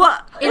 Well,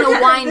 in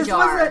a wine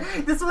jar.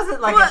 This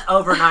wasn't like an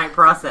overnight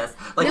process.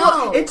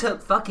 No. It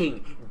took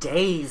fucking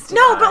days to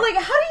die. But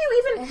how do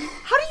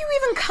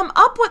you even come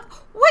up with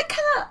what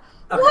kind of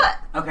what?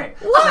 Okay.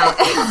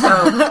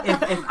 So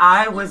if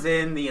I was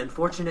in the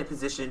unfortunate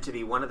position to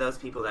be one of those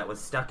people that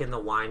was stuck in the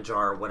wine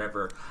jar or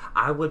whatever,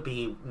 I would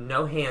be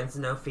no hands,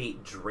 no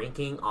feet,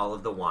 drinking all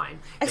of the wine.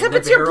 Except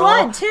it's your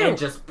blood too. And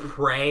just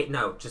pray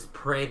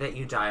that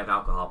you die of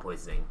alcohol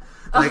poisoning.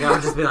 I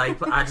would just be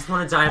like, I just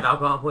want to die of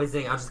alcohol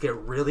poisoning. I'll just get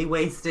really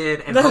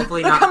wasted and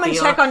hopefully not come and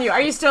check on you.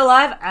 Are you still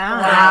alive?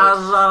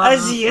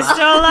 Is you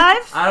still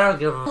alive? I don't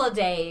give a couple of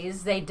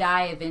days. They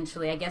die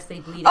eventually. I guess they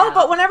bleed out.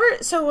 But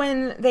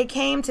when they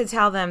came to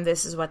tell them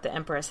this is what the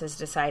Empress has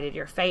decided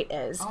your fate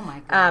is. Oh my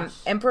gosh.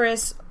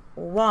 Empress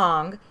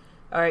Wong,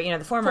 or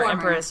the former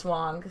Empress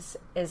Wong,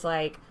 is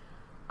like,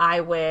 I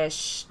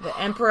wish the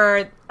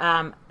Emperor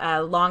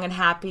a long and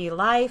happy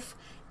life.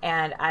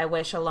 And I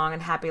wish a long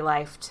and happy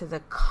life to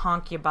the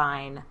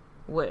concubine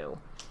Wu.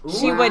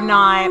 She would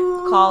not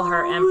call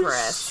her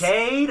Empress.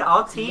 Shade,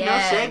 I'll tea, no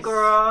shade,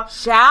 girl.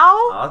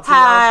 Zhao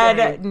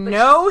had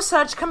no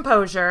such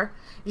composure.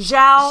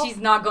 Zhao, she's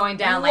not going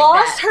down like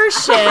lost that. Her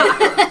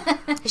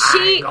shit.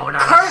 She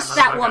cursed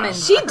that woman.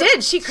 She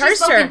did. She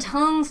cursed her. In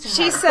tongues to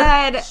she her.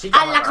 Said,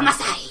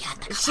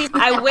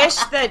 I wish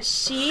that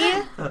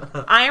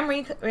I am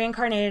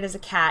reincarnated as a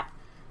cat,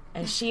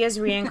 and she is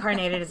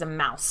reincarnated as a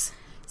mouse.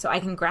 so I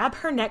can grab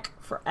her neck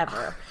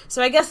forever.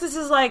 So I guess this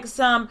is like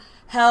some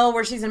hell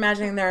where she's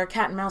imagining they're a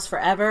cat and mouse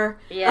forever.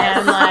 Yeah.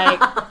 And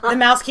like the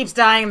mouse keeps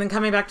dying and then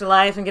coming back to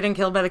life and getting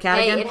killed by the cat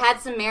again. It had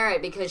some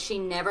merit because she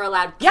never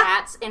allowed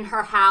cats in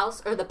her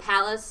house or the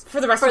palace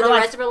for the rest of her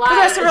life. For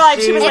the rest of her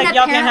life, she was like,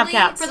 y'all can't have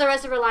cats. For the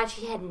rest of her life,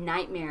 she had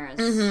nightmares.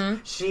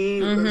 Mm-hmm.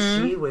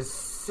 She was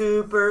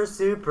super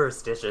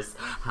superstitious,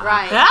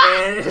 right?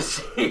 And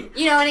she,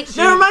 and it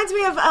reminds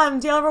me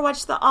of. Do you ever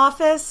watch The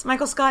Office?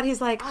 Michael Scott. He's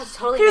like,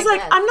 totally. He's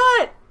like, I'm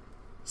not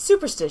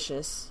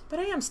superstitious, but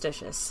I am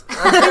stitious.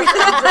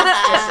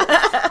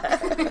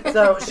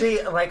 So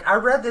she, I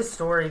read this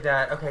story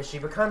that she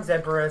becomes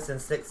empress in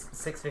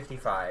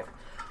 655,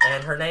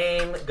 and her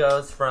name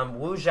goes from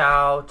Wu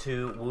Zhao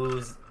to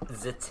Wu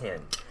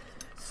Zetian.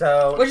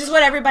 So, which is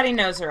what everybody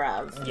knows her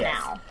of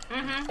now.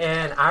 Mm-hmm.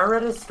 And I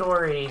read a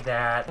story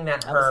that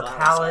her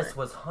palace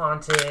was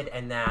haunted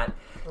and that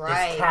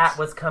this cat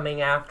was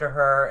coming after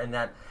her and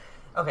that...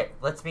 Okay,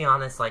 let's be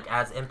honest,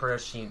 as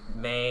Empress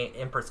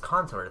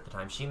Consort at the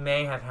time, she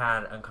may have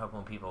had a couple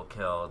of people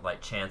killed,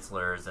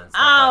 chancellors and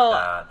stuff like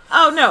that.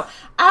 Oh, no.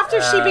 After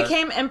she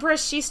became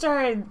Empress, she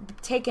started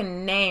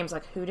taking names,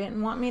 who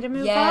didn't want me to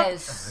move up?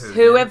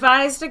 Who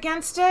advised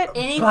against it?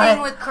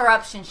 Anything with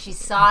corruption, she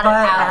sought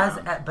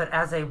it out. But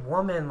as a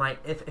woman,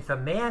 if a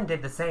man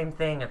did the same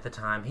thing at the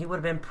time, he would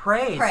have been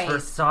praised. For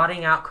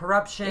sorting out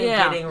corruption,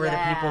 getting rid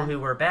of people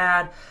who were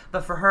bad.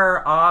 But for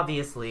her,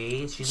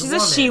 obviously, she's a woman.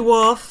 She's a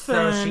she-wolf.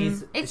 So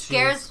it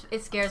scares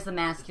the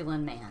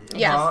masculine man.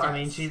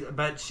 Yeah,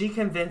 she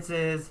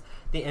convinces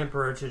the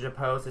emperor to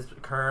depose his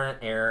current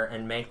heir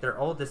and make their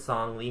oldest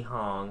son Li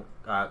Hong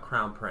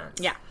crown prince.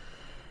 Yeah,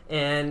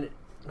 and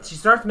she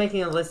starts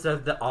making a list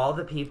of all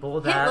the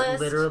people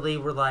that literally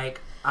were like,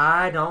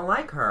 I don't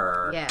like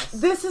her. Yes,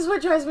 this is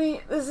what drives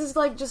me. This is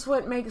just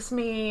what makes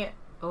me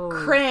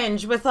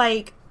cringe with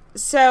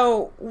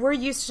So we're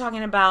used to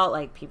talking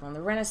about people in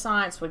the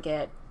Renaissance would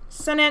get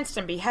sentenced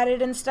and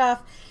beheaded and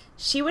stuff.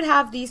 She would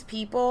have these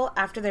people,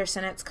 after their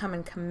sentence, come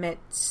and commit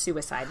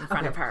suicide in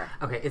front of her.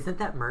 Okay, isn't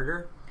that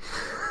murder?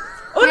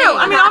 Oh, no,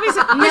 I mean,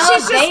 obviously. No,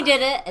 they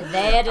did it.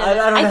 They did it.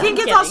 I think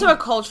it's also a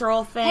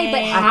cultural thing.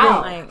 Hey, but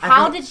how?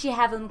 How did she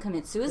have them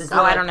commit suicide?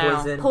 I don't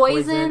know.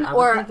 Poison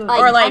or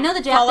I know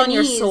the Japanese, fall on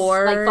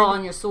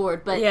your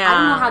sword, but I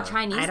don't know how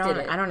Chinese did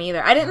it. I don't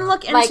either. I didn't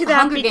look into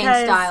that Hunger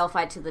Games style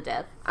fight to the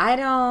death.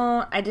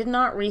 I did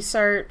not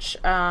research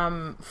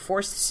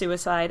forced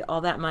suicide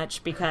all that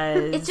much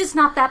because... It's just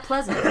not that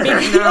pleasant. That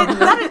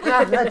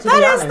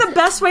is the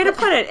best way to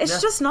put it.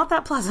 It's just not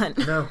that pleasant.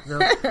 No.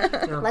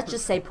 Let's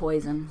just say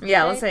poison.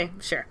 Yeah, let's say,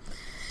 sure.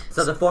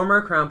 So the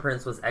former crown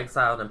prince was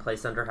exiled and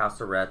placed under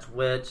house arrest,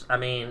 which, I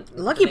mean...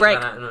 Lucky break.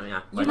 He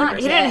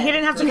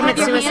didn't have to commit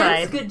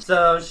suicide.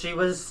 So she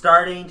was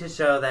starting to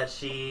show that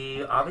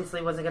she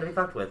obviously wasn't going to be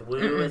fucked with.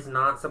 Wu is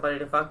not somebody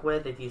to fuck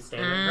with. If you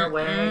stand in her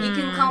way... You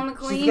can call me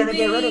queen. She's going to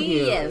get rid of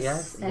you.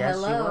 Yes, she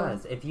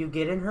was. If you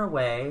get in her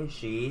way,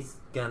 she's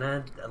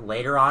gonna,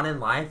 later on in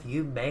life,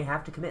 you may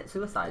have to commit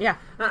suicide. Yeah.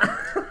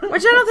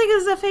 Which I don't think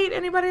is a fate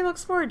anybody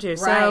looks forward to.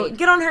 So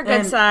get on her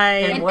good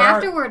side. And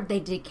afterward, they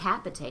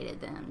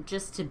decapitated them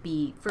just to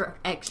be for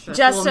extra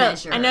full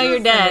measure. I know you're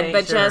dead,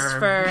 but just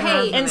for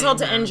insult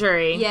to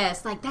injury.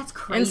 Yes, that's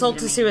crazy. Insult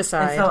to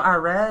suicide. And so I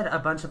read a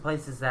bunch of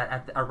places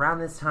that around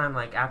this time,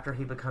 after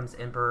he becomes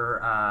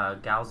Emperor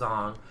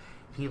Gaozong,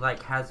 he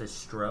has a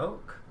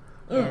stroke.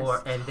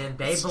 Yes. And then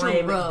they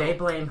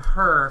blame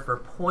her for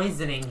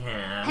poisoning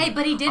him. Hey,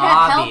 but he did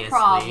have health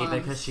problems.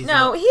 Because she's he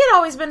had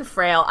always been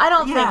frail. I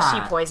don't think she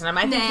poisoned him.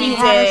 I think he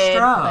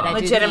did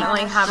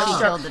legitimately have a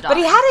stroke. But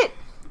he had it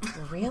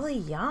really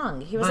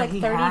young. He was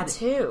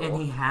 32. And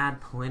he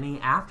had plenty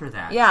after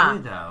that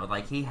too, though.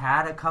 He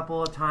had a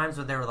couple of times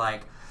where they were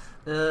like,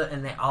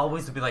 and they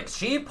always would be like,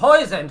 she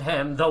poisoned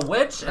him, the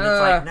witch. And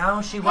it's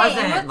no, she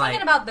wasn't. And we're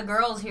thinking about the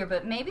girls here,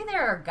 but maybe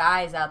there are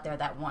guys out there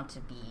that want to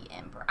be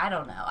emperor. I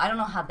don't know. I don't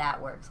know how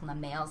that works on the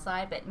male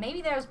side, but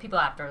maybe there's people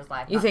after his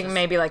life. You think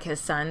maybe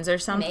his sons or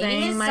something?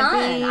 Maybe his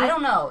son. I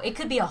don't know. It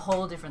could be a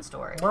whole different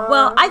story.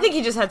 Well, I think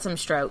he just had some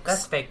strokes.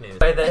 That's fake news.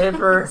 The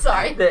emperor,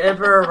 the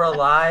emperor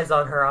relies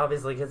on her,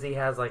 obviously, because he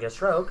has a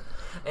stroke,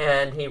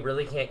 and he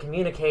really can't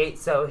communicate,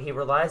 so he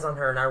relies on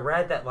her. And I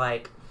read that,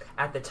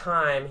 at the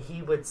time,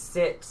 he would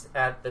sit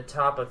at the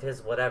top of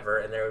his whatever,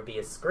 and there would be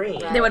a screen.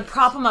 They would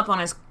prop him up on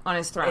his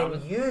throne.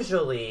 And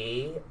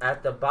usually,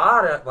 at the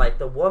bottom,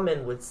 the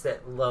woman would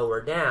sit lower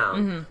down.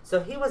 Mm-hmm.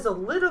 So he was a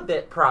little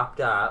bit propped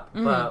up,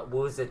 but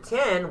Wu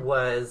Zetian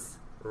was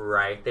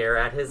right there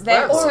at his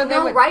level. So they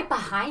were right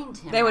behind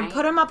him. They would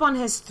put him up on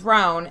his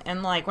throne,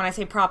 and when I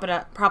say prop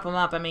him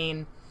up, I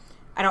mean,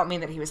 I don't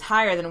mean that he was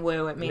higher than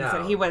Wu. It means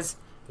that he was...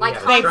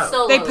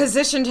 They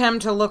positioned him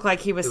to look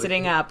like he was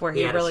sitting up, where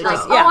he really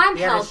just... I'm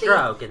healthy.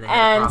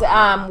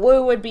 And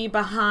Wu would be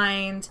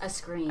behind a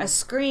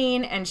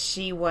screen, and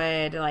she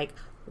would,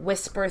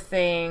 whisper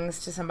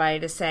things to somebody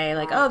to say,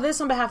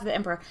 this on behalf of the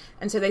emperor.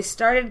 And so they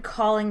started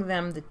calling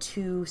them the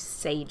two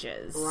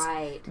sages.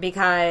 Right.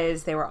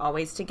 Because they were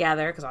always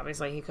together, because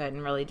obviously he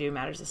couldn't really do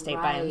matters of state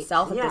by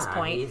himself at this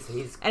point.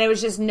 And it was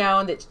just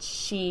known that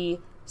she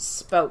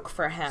spoke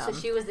for him. So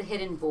she was the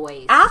hidden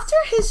voice. After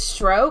his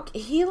stroke,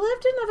 he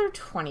lived another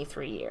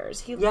 23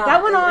 years.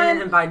 That went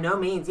on. And by no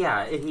means, he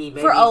may for be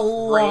a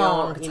frail,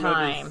 long he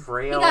time. May be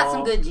frail, he got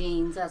some good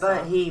genes.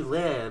 But he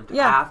lived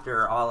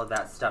after all of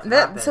that stuff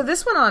happened. So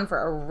this went on for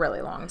a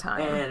really long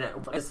time.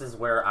 And this is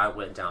where I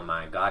went down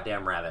my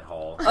goddamn rabbit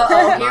hole.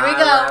 Uh-oh, here we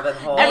go. Rabbit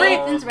hole.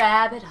 Nathan's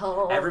rabbit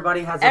hole.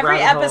 Everybody has a Every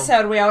rabbit hole.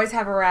 episode, we always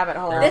have a rabbit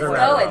hole. Let's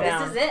go.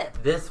 This is it.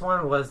 This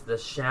one was the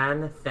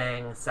Shan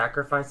Feng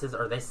sacrifices,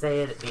 or they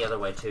say it the other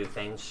way too,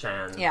 Feng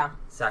Shan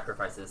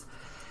sacrifices.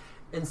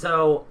 And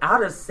so,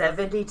 out of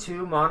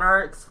 72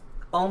 monarchs,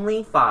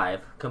 only 5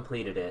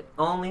 completed it.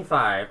 Only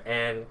 5.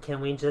 And can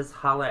we just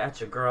holler at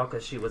your girl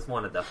because she was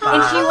one of the 5?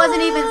 And she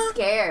wasn't even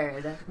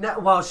scared. No,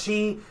 well,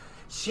 she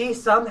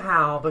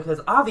somehow,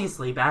 because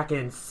obviously back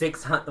in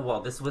 600,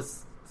 well, this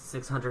was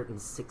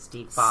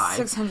 665.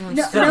 600.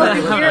 No,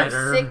 you're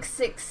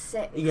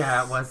 666.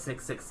 Yeah, it was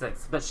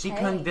 666. But she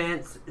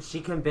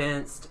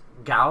convinced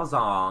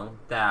Gaozong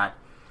that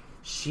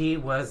she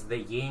was the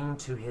yin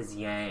to his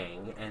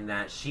yang, and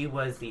that she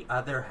was the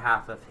other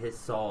half of his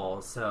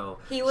soul. So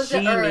he was she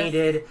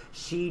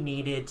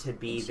needed to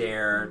be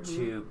there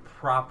to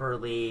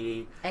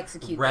properly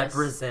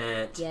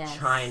represent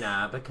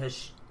China,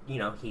 because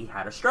he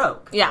had a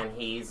stroke. Yeah, and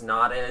he's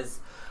not as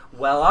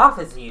well off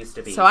as he used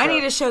to be. So I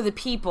need to show the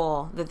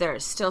people that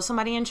there's still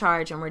somebody in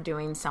charge and we're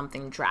doing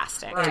something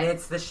drastic. And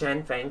it's the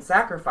Shan Feng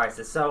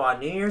sacrifices. So on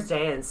New Year's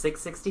Day in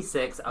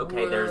 666,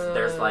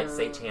 there's like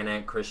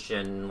satanic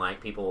Christian,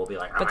 like people will be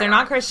like, but they're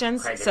not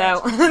Christians,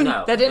 so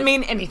no, that didn't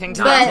mean anything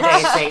to them.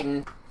 Today,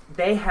 Satan.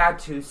 They had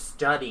to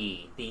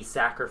study these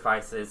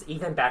sacrifices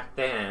even back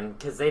then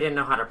because they didn't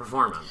know how to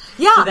perform them.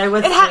 Yeah, so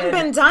it hadn't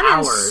been done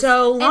in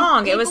so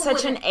long. It was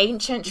such an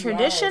ancient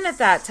tradition at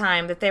that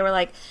time that they were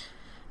like,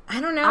 I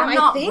don't know. I'm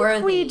not think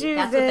worthy. We do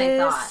That's this. what they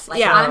thought.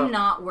 Like, I'm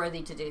not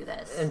worthy to do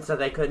this. And so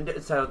they couldn't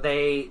do.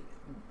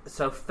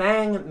 So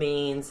Feng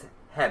means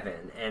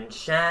heaven, and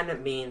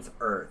Shan means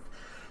earth.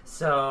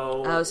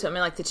 So it meant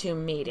like the two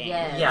meeting.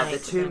 Yeah, the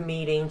two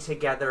meeting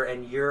together,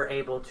 and you're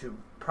able to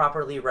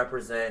properly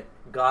represent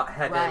God,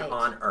 heaven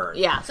on earth.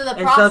 Yeah. So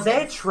so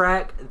they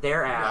trek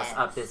their ass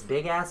up this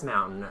big ass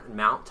mountain,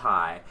 Mount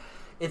Tai.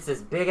 It's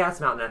this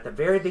big-ass mountain. At the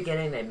very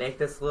beginning, they make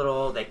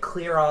they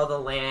clear all the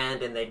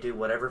land, and they do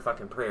whatever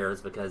fucking prayers,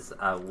 because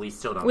we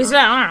still don't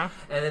know.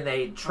 And then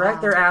they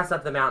trek their ass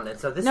up the mountain. And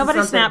so Nobody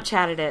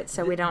Snapchatted it,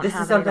 so we don't have This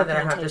is something that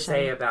I have to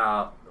say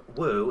about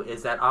Wu,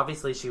 is that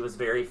obviously she was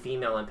very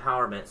female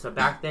empowerment. So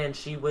back then,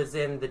 she was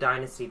in the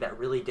dynasty that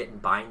really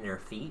didn't bind their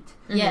feet.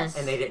 Yes.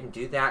 And they didn't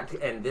do that,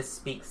 and this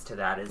speaks to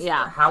that.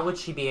 How would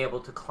she be able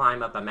to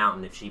climb up a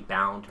mountain if she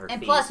bound her feet?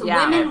 And plus,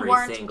 women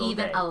weren't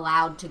even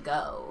allowed to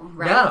go,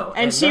 right? No.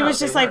 And she was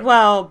just like,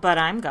 well, but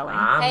I'm going.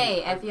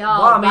 Hey, if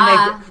y'all Well,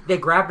 I mean, they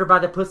grabbed her by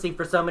the pussy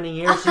for so many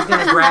years, she's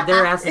going to grab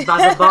their asses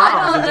by the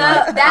balls. And be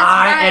like,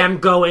 I am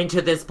going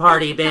to this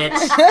party, bitch.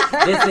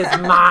 This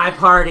is my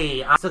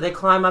party. So they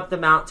climb up the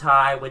Mount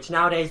Tai, which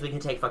nowadays we can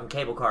take fucking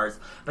cable cars,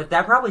 but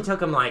that probably took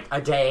them like a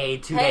day,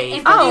 2 days.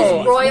 And for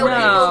these royal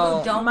people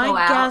who don't go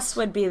out. My guess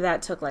would be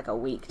that took like a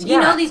week to you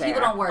know these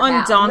people don't work on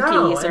out.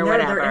 donkeys or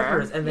whatever. They're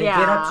emperors, and they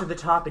get up to the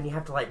top, and you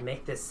have to like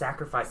make this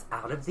sacrifice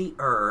out of the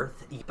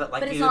earth.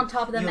 But it's on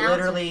top of the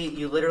mountain.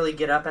 You literally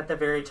get up at the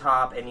very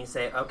top, and you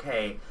say,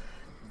 okay,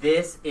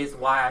 this is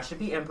why I should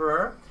be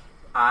emperor.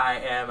 I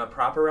am a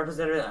proper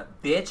representative.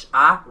 Bitch,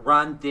 I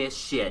run this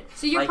shit.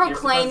 So you're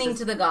proclaiming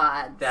to the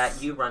gods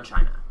that you run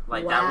China.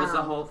 Like, that was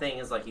the whole thing,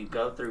 is like you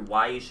go through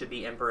why you should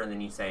be emperor, and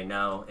then you say,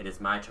 no, it is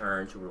my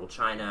turn to rule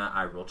China,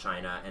 I rule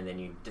China, and then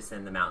you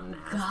descend the mountain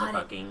as the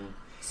fucking...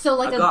 So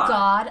like a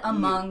god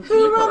among people.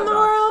 Who run the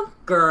world?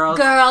 Girls.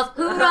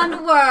 Who run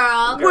the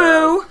world?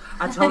 Woo.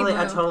 I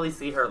totally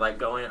see her like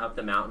going up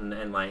the mountain,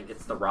 and like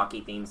it's the Rocky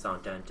theme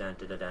song. Dun, dun,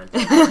 dun, dun, dun,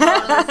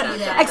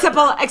 dun.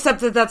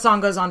 Except that song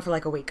goes on for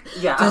like a week.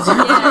 Yeah.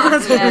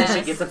 Yes.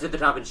 She gets up to the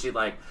top and she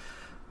like,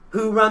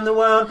 who run the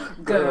world?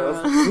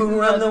 Girls. Who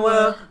run the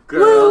world?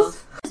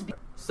 Girls.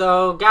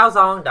 So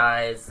Gaozong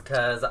dies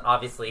because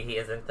obviously he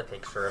isn't the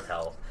picture of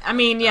health. I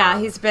mean,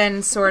 he's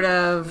been sort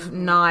of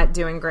not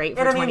doing great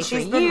for 23 years.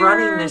 She's been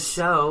running the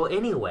show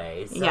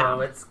anyway,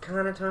 so it's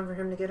kind of time for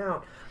him to get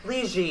out.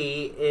 Li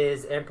Ji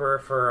is emperor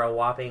for a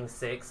whopping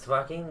 6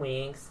 fucking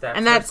weeks. That's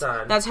her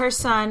son. That's her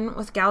son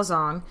with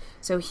Gaozong.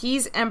 So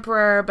he's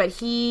emperor, but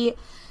he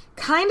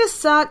kind of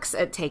sucks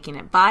at taking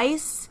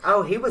advice.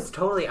 Oh, he was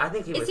totally... I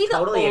think he was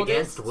totally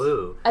against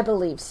Wu. I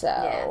believe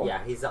so.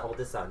 Yeah, he's the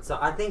oldest son. So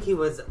I think he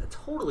was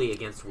totally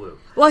against Wu.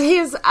 Well,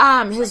 his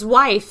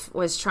wife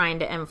was trying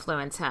to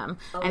influence him.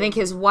 I think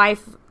his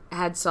wife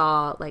had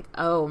saw, like,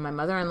 oh, my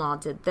mother-in-law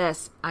did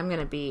this. I'm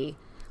going to be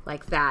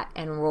like that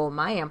and rule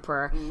my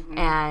emperor. Mm-hmm.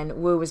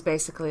 And Wu was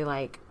basically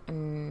like,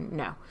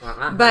 no.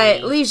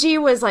 But Li Ji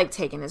was, like,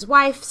 taking his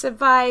wife's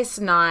advice,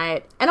 and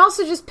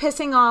also just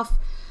pissing off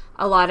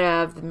a lot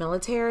of the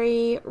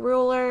military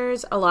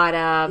rulers, a lot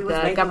of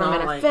the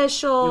government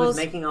officials. He was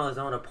making all his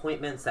own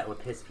appointments that would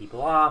piss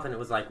people off, and it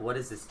was like, what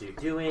is this dude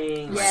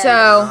doing?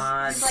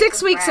 Yeah. So,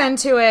 6 weeks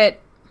into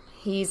it,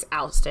 he's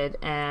ousted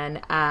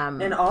and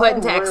put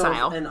into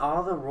exile. And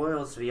all the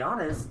royals, to be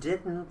honest,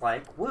 didn't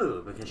like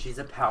Wu because she's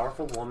a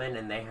powerful woman,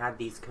 and they had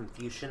these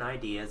Confucian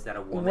ideas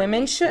that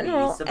women shouldn't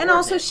rule. And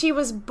also, she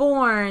was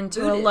born to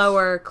Buddhist. A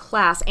lower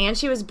class, and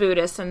she was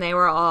Buddhist, and they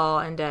were all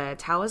into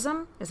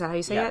Taoism. Is that how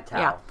you say it? Tao.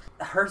 Yeah.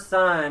 Her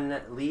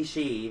son Li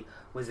Shi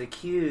was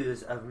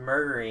accused of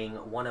murdering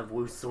one of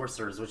Wu's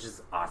sorcerers, which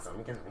is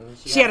awesome.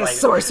 She had a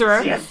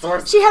sorcerer.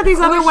 She had these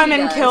other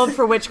women killed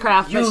for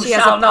witchcraft, but she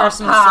has a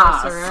personal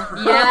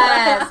sorcerer.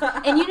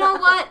 Yes. And you know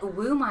what?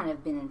 Wu might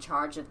have been in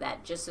charge of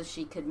that just so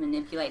she could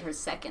manipulate her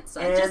second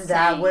son. And just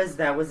that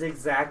was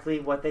exactly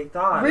what they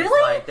thought.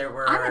 Really? Like there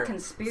were, I'm a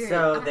conspiracy.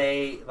 So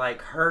they,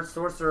 like, her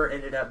sorcerer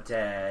ended up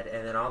dead,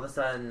 and then all of a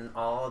sudden,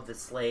 all of the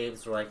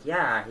slaves were like,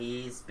 yeah,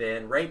 he's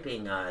been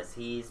raping us.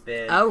 He's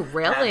been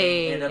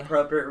having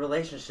inappropriate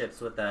relationships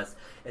with us.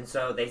 And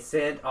so they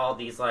sent all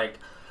these, like,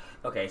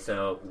 okay,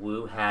 so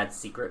Wu had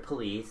secret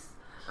police.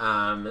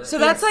 So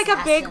that's like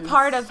a big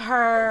part of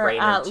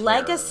her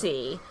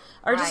legacy,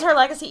 or just her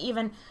legacy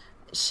even.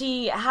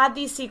 She had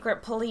these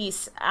secret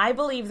police. I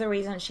believe the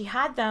reason she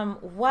had them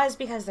was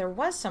because there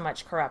was so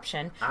much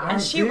corruption,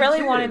 and she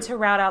really wanted to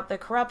rout out the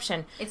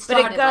corruption. It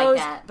started like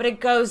that. But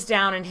it goes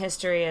down in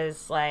history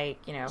as, like,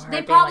 you know, her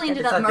they probably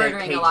ended up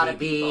murdering a lot of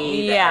people.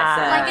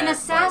 Yeah, like an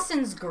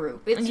assassins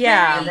group. It's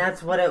and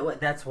that's what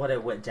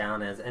it went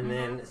down as. And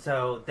then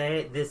so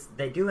they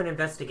do an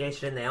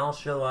investigation. They all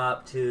show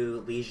up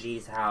to Li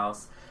Ji's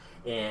house,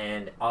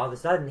 and all of a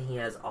sudden he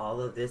has all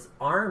of this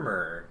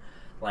armor,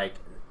 like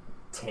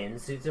 10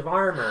 suits of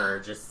armor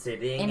just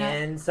sitting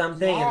in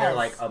something, and they're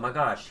like, oh my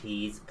gosh,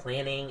 he's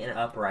planning an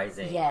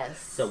uprising. Yes.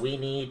 So we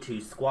need to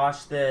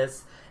squash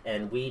this,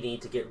 and we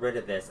need to get rid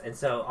of this. And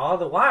so all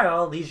the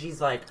while, Li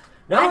Ji's like,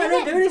 no, I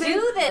didn't do anything.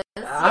 Do this.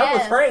 I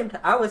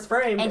was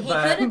framed. And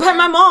but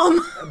my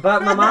mom.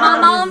 But my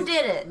mom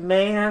did it.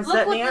 May have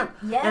set me up.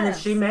 Yes. And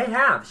she may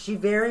have. She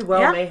very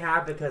well may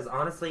have, because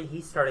honestly, he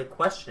started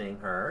questioning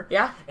her.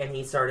 Yeah. And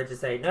he started to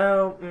say,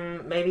 no,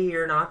 maybe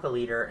you're not the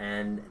leader.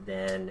 And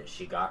then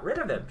she got rid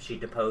of him. She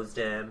deposed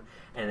him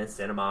and then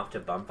sent him off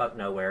to bumfuck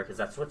nowhere, because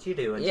that's what you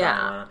do in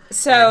China.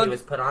 So and he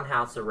was put on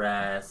house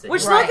arrest.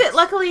 Which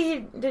luckily he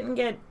didn't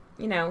get,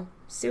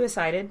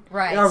 suicided.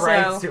 Right. Oh,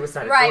 right.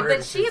 Suicided. Right,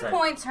 but she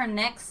appoints her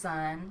next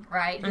son,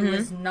 right, who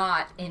was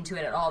not into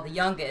it at all, the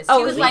youngest.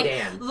 She was like,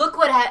 Dan. look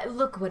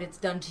what it's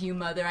done to you,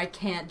 mother. I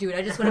can't do it.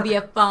 I just want to be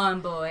a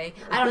farm boy.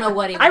 I don't know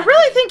what he I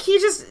really think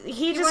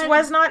he just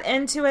was not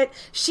into it.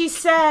 She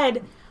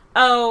said,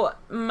 oh,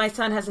 my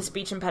son has a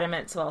speech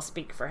impediment, so I'll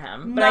speak for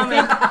him. But I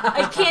think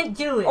I can't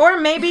do it.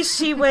 Or maybe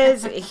he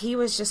was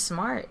just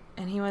smart,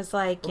 and he was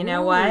like, you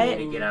know what?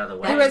 Get out of the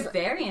way. That was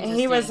very interesting.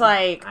 He was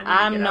like,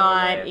 I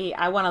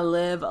want to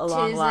live a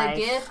long life.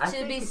 Tis a gift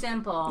to be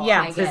simple.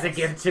 Yeah. Tis a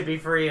gift to be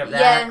free of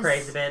that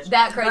crazy bitch.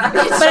 That crazy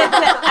bitch.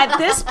 But at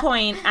this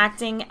point,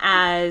 acting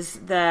as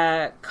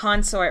the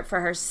consort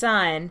for her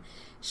son,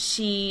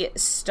 she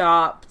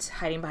stopped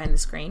hiding behind the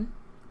screen.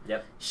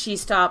 Yep. She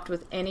stopped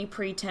with any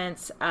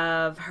pretense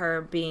of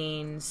her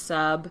being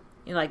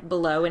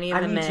below any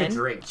of the men. To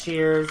drink.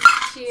 Cheers.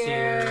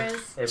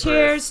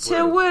 Cheers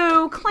to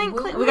Wu. Clink,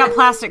 clink. We got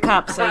plastic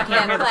cups, so you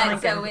can't hear the clinking.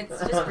 So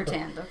it's just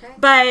pretend, okay?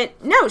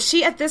 But no,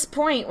 she at this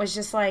point was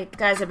just like,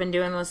 guys, I've been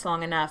doing this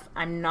long enough.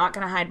 I'm not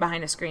going to hide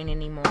behind a screen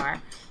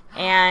anymore.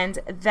 And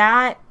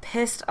that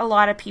pissed a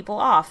lot of people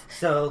off.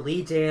 So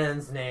Li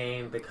Dan's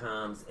name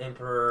becomes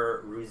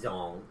Emperor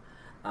Ruzong.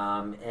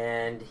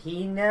 And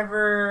he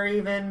never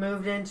even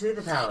moved into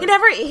the palace.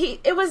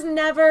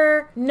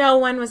 No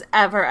one was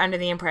ever under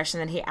the impression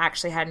that he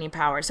actually had any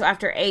power. So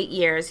after 8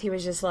 years, he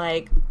was just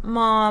like,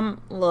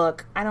 Mom,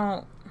 look,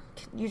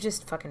 you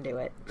just fucking do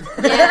it.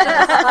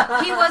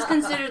 Yeah, he was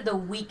considered the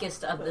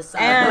weakest of the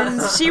sons.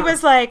 And she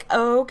was like,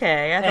 oh,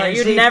 okay, I thought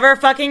you'd never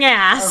fucking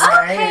ask.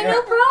 Okay,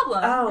 no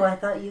problem. Oh, I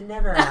thought you'd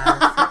never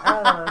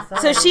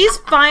ask. So she's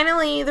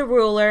finally the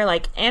ruler,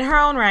 in her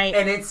own right.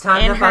 And it's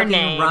time to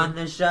fucking run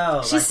the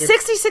show. She's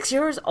 66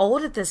 years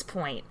old at this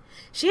point.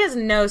 She has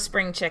no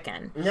spring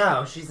chicken.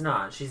 No, she's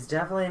not. She's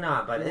definitely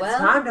not. But it's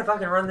time to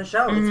fucking run the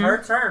show. Mm-hmm. It's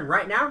her turn.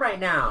 Right now. Right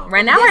now.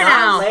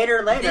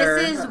 Later.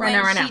 This is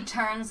when she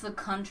turns the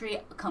country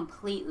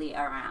completely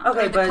around.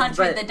 Okay,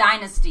 the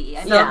dynasty.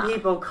 Some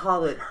people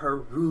call it her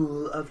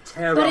rule of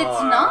terror. But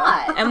it's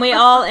not. And we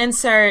all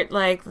insert,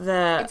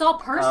 the... It's all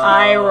personal.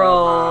 Eye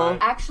roll.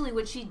 Actually,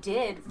 what she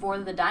did for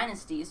the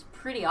dynasty is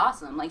pretty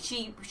awesome.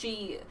 She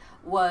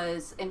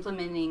was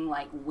implementing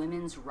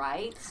women's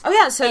rights. Oh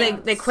yeah, so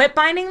they quit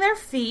binding their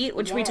feet,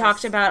 which we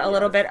talked about a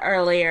little bit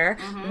earlier.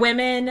 Mm-hmm.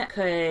 Women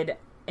could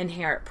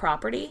inherit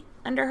property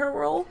under her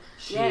rule.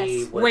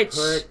 She would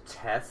put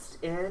tests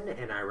in,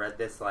 and I read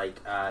this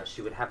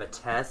she would have a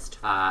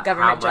test government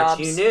how much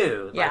jobs. You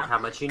knew, how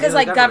much you knew.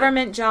 Because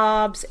government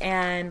jobs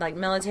and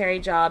military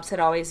jobs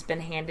had always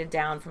been handed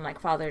down from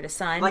father to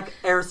son,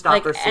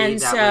 aristocracy. And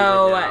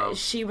so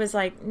she was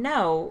like,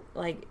 no,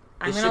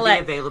 It should be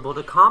available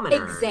to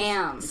commoners.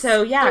 Exams.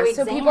 So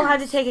people had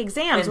to take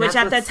exams, which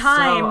at the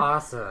time, so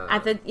awesome.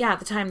 At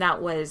the time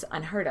that was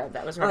unheard of.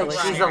 That was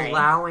revolutionary. She's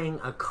allowing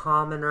a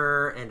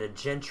commoner and a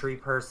gentry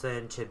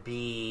person to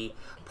be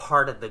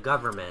part of the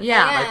government.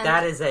 Yeah, like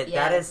that is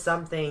that is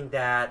something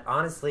that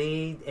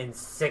honestly in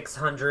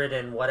 600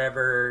 and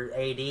whatever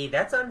AD,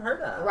 that's unheard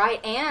of.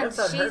 Right, and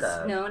she's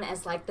known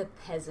as like the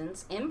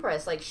peasants'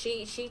 empress. Like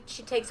she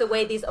takes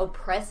away these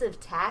oppressive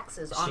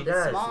taxes on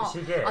the small,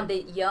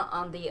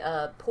 on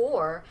the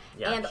poor,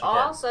 and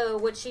also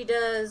what she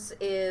does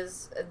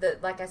is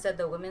like I said,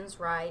 the women's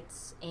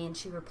rights, and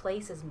she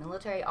replaces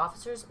military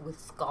officers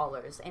with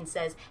scholars and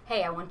says,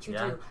 "Hey, I want you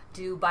to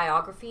do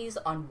biographies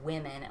on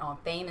women, on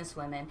famous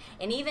women."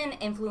 And even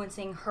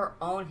influencing her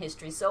own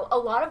history. So a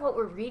lot of what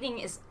we're reading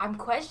is, I'm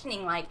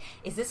questioning, like,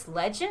 is this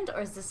legend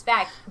or is this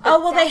fact?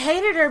 But they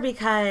hated her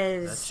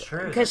because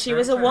she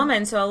was a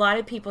woman. So a lot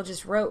of people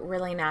just wrote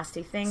really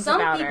nasty things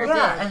about her.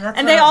 Yeah,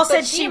 and they all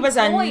said she was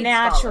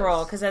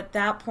unnatural, because at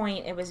that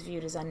point it was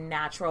viewed as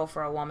unnatural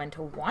for a woman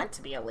to want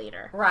to be a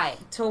leader. Right.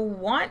 To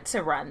want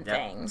to run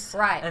things.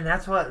 Right. And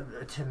that's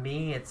what, to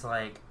me, it's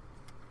like,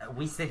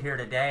 we sit here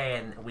today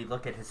and we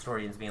look at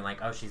historians being like,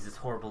 oh, she's this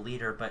horrible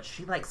leader, but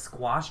she like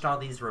squashed all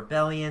these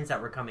rebellions that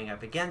were coming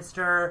up against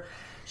her.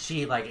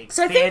 She like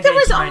expanded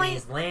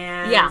Chinese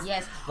land. Yeah.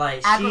 Yes.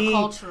 Like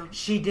agriculture.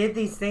 She did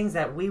these things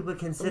that we would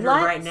consider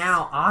right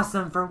now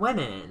awesome for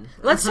women.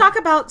 Let's talk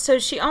about, so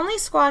she only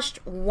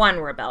squashed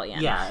one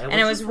rebellion. Yeah.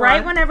 It was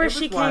right whenever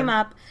she came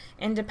up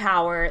into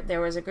power,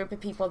 there was a group of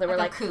people that were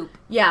like, a coup.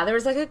 Yeah, there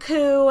was like a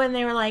coup, and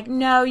they were like,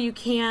 no, you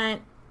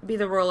can't be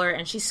the ruler,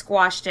 and she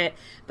squashed it.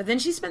 But then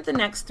she spent the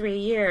next 3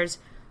 years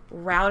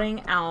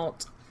routing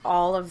out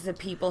all of the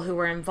people who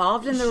were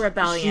involved in the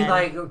rebellion. She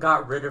like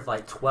got rid of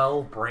like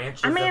 12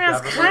 branches. I mean,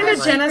 of it's kind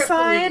of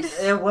genocide.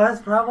 It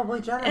was probably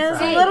genocide. It was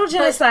a little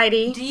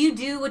genocide-y. Do you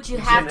do what you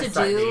have to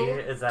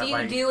do? Do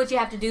you do what you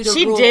have to do to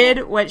rule? She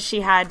did what she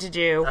had to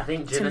do. I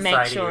think to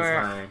make sure.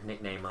 Is my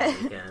nickname on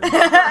the weekend. Hey,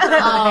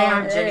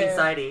 I'm Jenny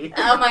Sidey.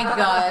 Oh my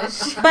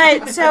gosh.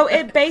 But so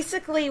it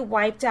basically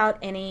wiped out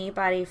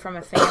anybody from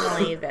a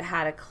family that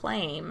had a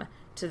claim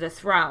to the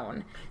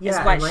throne. Is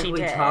what and like she we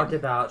did. Talked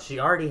about, she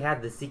already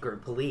had the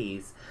secret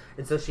police,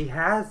 and so she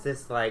has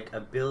this like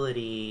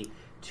ability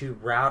to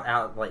route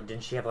out. Like,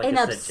 didn't she have like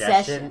a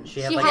suggestion?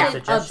 She had like a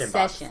suggestion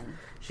box.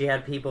 She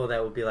had people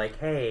that would be like,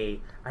 "Hey,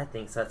 I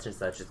think such and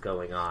such is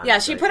going on." Yeah,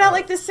 she put out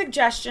like this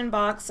suggestion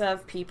box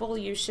of people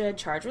you should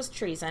charge with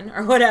treason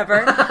or whatever.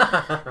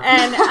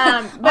 And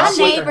but my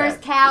neighbor's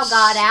cow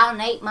got out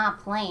and ate my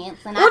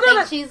plants, and I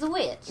think she's a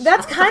witch.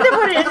 That's kind of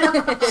what it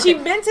ended up. She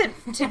meant it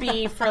to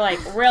be for like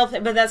real,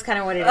 but that's kind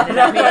of what it ended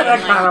up being.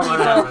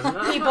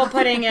 Like people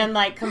putting in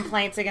like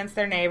complaints against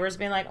their neighbors,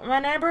 being like, "My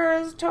neighbor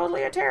is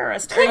totally a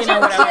terrorist," or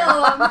whatever.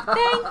 Kill him.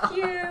 Thank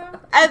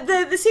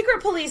you. The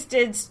secret police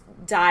did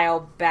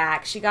dial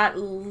back. She got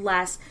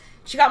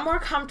more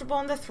comfortable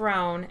on the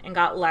throne and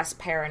got less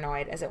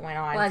paranoid as it went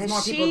on. Well, as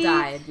more people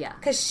died, yeah.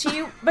 Because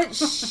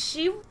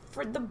she,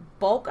 for the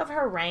bulk of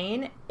her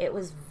reign, it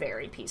was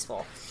very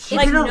peaceful. She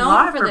did a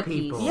lot for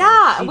people.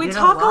 Yeah, we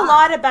talk a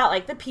lot about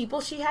like the people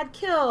she had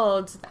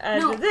killed,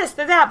 this,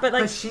 that,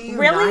 but she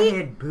really,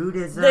 united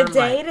Buddhism. The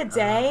day to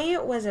day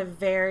was a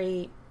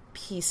very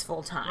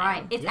peaceful time.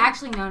 Right. It's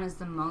actually known as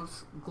the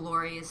most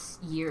glorious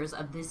years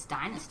of this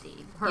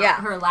dynasty.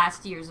 Her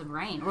last years of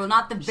reign. Well,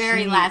 not the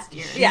very last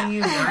years.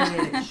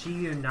 She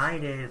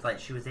united, like,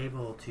 she was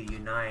able to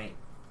unite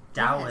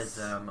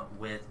Taoism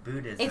with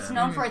Buddhism. It's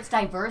known for its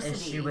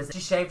diversity. And she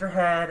shaved her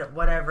head,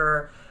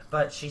 whatever,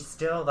 but she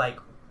still, like,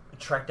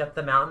 trekked up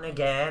the mountain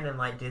again and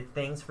like did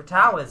things for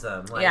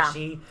Taoism. Like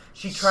she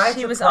tried to.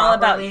 She was all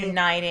about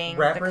uniting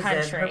the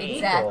country. Her people.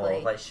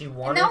 Exactly. Like she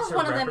wanted and that was to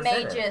one of the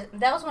represent major. it.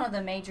 That was one of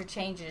the major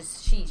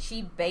changes.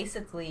 She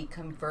basically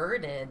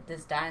converted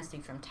this dynasty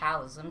from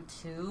Taoism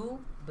to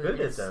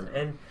Buddhism.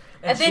 And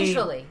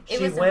eventually,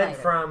 she went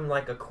from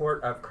like a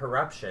court of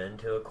corruption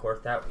to a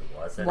court that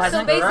wasn't.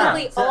 So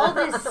basically, all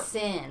this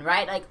sin,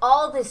 right? Like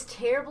all this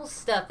terrible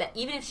stuff that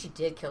even if she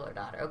did kill her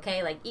daughter,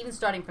 okay, like even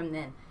starting from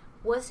then,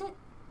 was it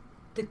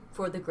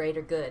for the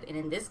greater good? And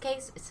in this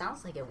case, it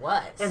sounds like it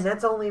was. And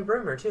that's only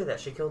rumor too, that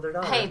she killed her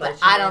daughter. Hey, but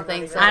I don't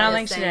think so. I don't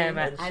think she did.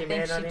 But I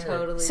think she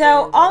totally did.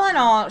 So all in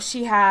all,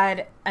 she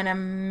had an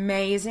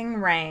amazing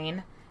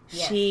reign.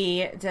 Yes.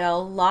 She did a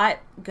lot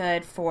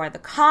good for the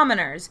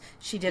commoners.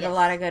 She did a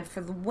lot of good for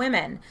the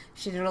women.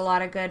 She did a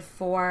lot of good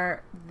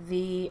for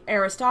the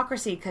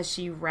aristocracy because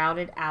she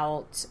routed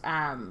out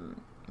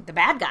the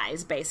bad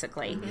guys,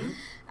 basically.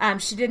 Mm-hmm.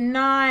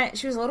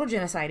 She was a little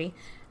genocide-y.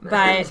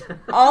 But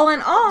all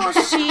in all,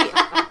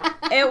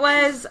 it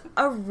was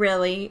a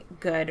really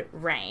good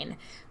reign.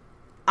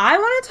 I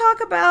want to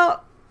talk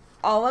about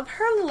all of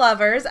her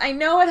lovers. I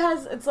know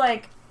it's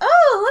like,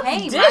 oh,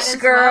 let's dish,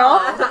 girl.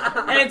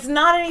 Well. And it's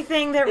not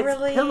anything that it's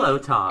really... pillow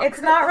talk.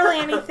 It's not really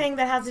anything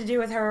that has to do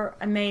with her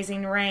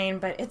amazing reign,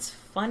 but it's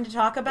fun to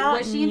talk about.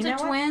 Was she into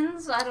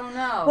twins? I don't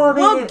know. Well,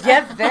 we'll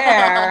get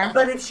there.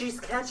 But if she's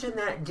catching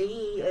that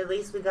D, at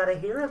least we got to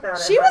hear about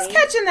it. She was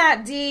catching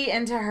that D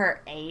into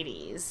her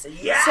 80s.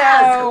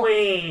 Yes,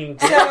 queen.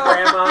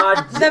 Grandma.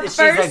 She's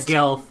a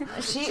gilf.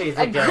 She's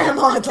a gilf.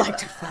 Grandma would like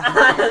to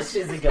fuck.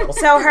 She's a gilf.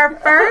 So her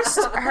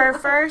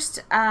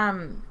first,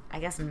 I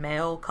guess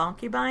male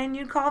concubine,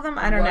 you'd call them?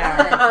 I don't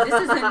know.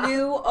 This is a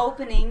new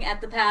opening at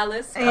the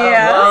palace.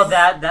 Yeah. Well,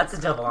 that's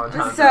a double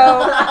entendre.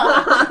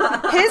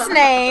 So his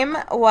name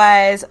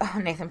was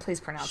Nathan.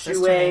 Please pronounce this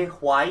to me.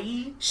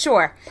 Hawaii.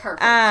 Sure.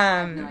 Perfect.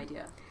 I have no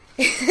idea.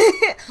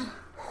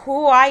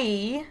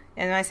 Hawaii.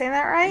 Am I saying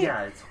that right?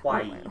 Yeah, it's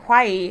Hawaii.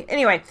 Hawaii.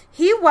 Anyway,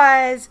 he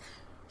was.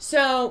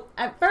 So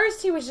at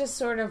first he was just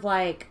sort of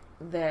like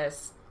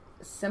this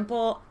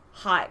simple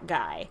hot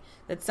guy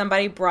that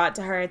somebody brought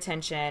to her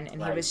attention,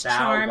 and like he was bow,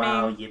 charming.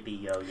 wow,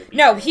 yippee, yo, yippee.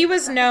 No, he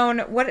was known.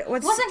 What's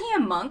Wasn't he a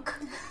monk?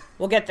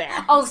 We'll get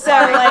there. Oh,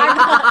 sorry.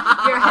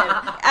 Your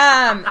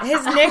head.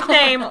 His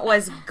nickname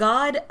was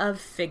God of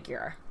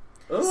Figure.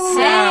 Ooh,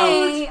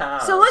 Hey.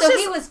 So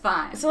he was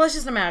fine. So let's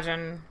just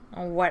imagine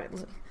what.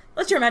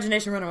 Let your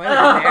imagination run away with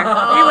there.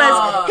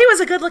 He was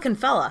a good looking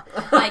fella.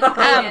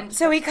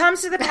 So he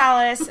comes to the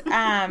palace.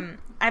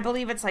 I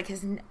believe it's like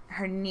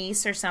her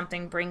niece or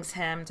something brings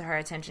him to her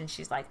attention.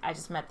 She's like, I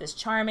just met this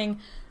charming,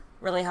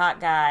 really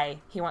hot guy.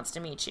 He wants to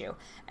meet you.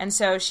 And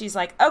so she's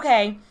like,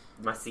 okay.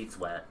 My seat's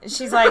wet.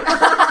 She's like,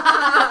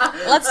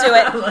 let's do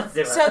it. Let's do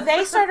it. So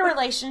they start a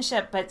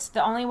relationship, but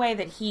the only way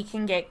that he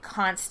can get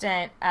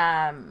constant,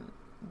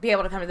 be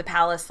able to come to the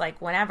palace like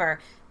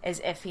whenever,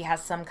 is if he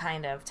has some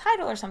kind of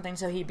title or something,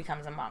 so he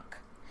becomes a monk.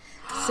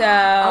 So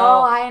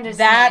I understand.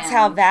 That's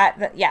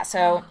how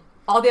so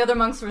all the other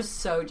monks were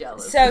so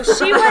jealous. So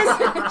she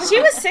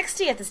was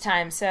 60 at this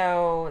time,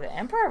 so the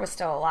emperor was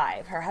still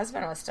alive. Her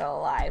husband was still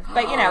alive.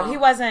 But he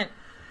wasn't.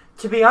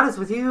 To be honest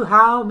with you,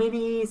 how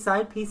many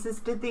side pieces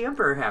did the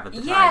emperor have at the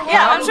time?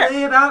 Yeah, I'm sure.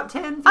 Probably about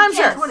 10, 15, I'm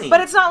sure. 20.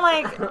 But it's not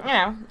like,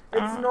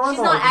 it's normal.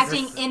 She's not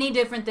acting any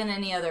different than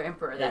any other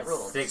emperor that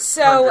rules.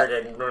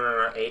 600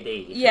 AD.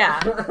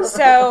 Yeah.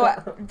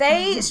 So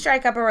they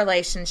strike up a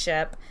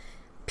relationship.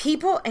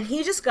 And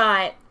he just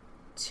got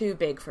too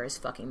big for his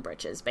fucking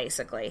britches,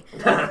 basically.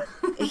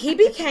 He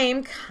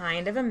became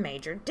kind of a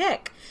major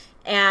dick.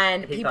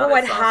 And people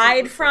would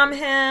hide from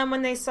him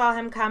when they saw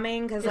him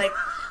coming. Because, like,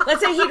 let's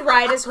say he'd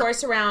ride his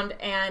horse around,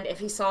 and if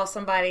he saw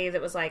somebody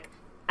that was like,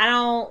 I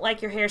don't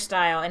like your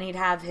hairstyle, and he'd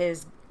have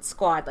his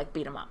squad, like,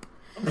 beat him up.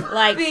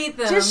 Like, beat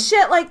them. Just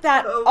shit like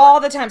that all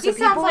the time. So he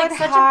sounds people like would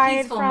such hide a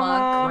peaceful from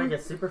monk. him. Like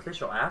a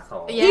superficial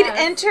asshole. Yeah. He'd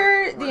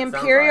enter the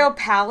imperial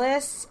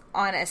palace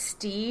on a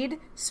steed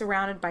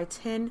surrounded by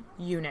 10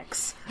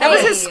 eunuchs. That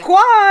was his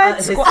squad.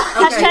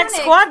 Hashtag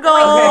squad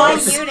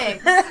goals.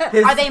 Eunuchs.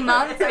 Are they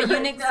monks? Are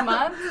eunuchs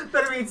monks?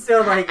 But I mean,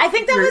 still, like... I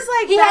think that was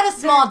like... He had a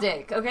small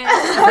dick, okay?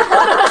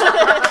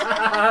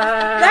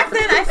 Back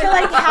then, I feel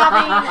like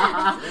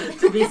having...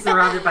 to be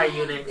surrounded by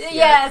eunuchs.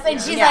 Yes,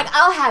 and she's like,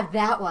 I'll have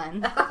that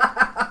one.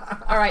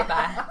 All right,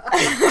 bye.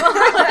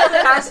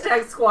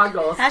 Hashtag squad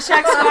goals.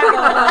 Hashtag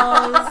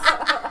squad goals.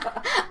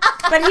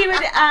 But he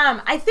would,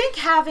 I think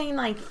having,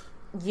 like,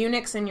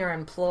 eunuchs in your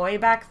employ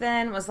back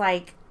then was,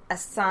 like, a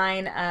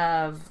sign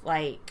of,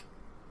 like,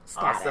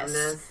 status.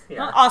 Awesomeness. Yeah.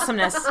 Well,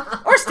 awesomeness.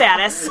 Or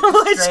status.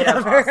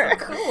 Whichever. Awesome.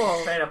 Cool.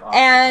 Straight up awesome.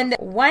 And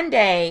one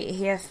day,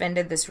 he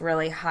offended this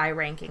really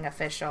high-ranking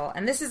official.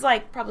 And this is,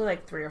 like, probably,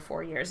 like, 3 or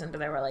 4 years into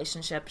their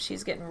relationship.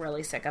 She's getting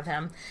really sick of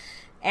him.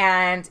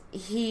 And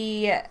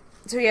he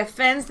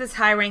offends this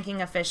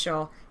high-ranking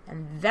official.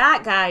 And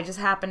that guy just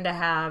happened to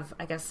have,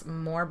 I guess,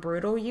 more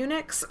brutal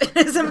eunuchs in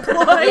his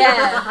employ.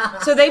 Yeah.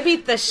 So they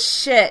beat the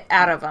shit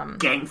out of him.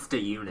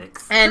 Gangsta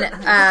eunuchs. And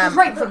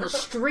right from the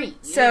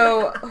street.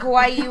 So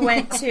Hawaii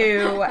went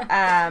to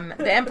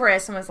the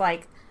Empress and was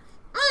like,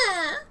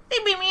 they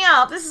beat me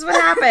up. This is what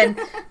happened.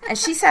 And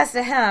she says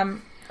to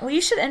him, well,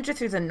 you should enter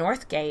through the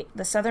North Gate.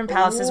 The southern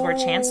palaces where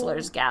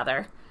chancellors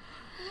gather.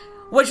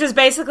 Which was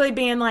basically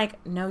being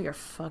like, know your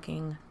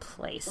fucking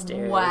place,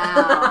 dude.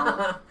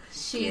 Wow.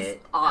 She's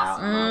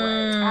awesome.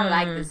 I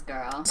like this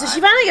girl. So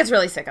she finally gets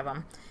really sick of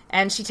him.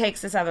 And she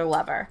takes this other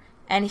lover.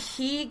 And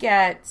he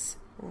gets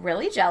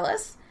really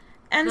jealous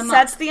and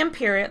sets the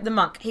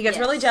monk. He gets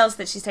really jealous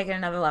that she's taking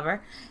another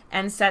lover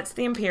and sets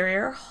the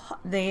imperial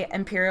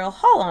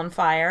hall on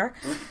fire.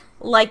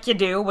 Like you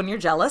do when you're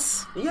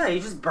jealous. Yeah,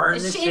 you just burn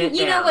the shit down.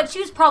 You know what?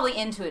 She was probably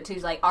into it, too.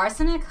 She's like,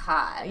 arsenic?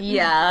 Hot.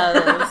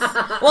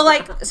 Yes. Well,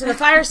 like, so the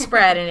fire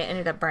spread and it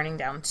ended up burning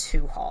down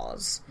 2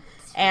 halls.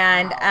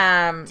 And,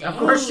 of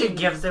course she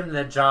gives him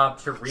the job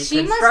to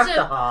reconstruct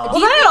the hall.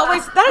 Well,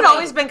 that had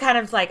always been kind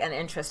of like an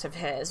interest of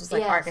his, was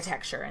like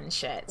architecture and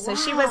shit. So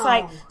she was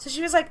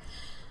like,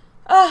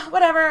 oh,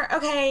 whatever,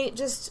 okay,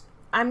 just,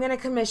 I'm going to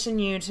commission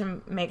you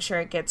to make sure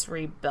it gets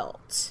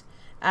rebuilt.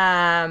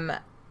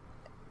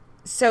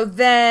 So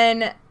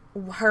then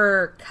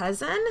her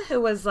cousin, who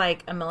was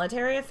like a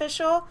military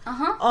official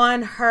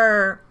on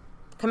her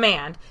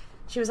command,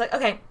 she was like,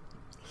 okay,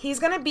 he's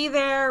going to be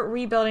there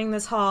rebuilding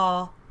this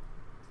hall.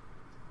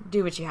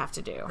 Do what you have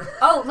to do.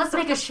 Oh, let's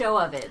make a show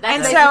of it.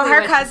 And so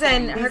her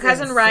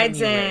cousin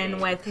rides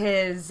in with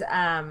his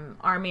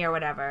army or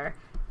whatever,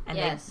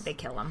 and they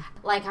kill him.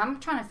 Like, I'm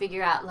trying to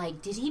figure out,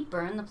 like, did he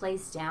burn the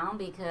place down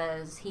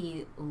because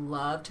he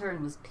loved her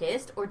and was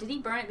pissed, or did he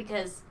burn it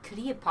because could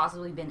he have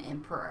possibly been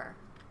emperor?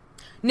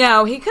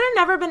 No, he could have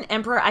never been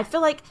emperor. I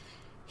feel like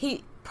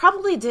he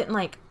probably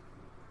didn't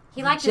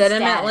he liked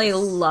legitimately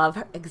love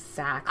her.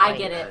 Exactly. I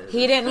get it.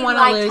 He didn't want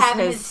to lose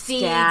his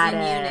steeds status.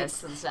 and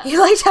eunuchs and stuff. He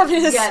liked having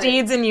his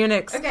steeds and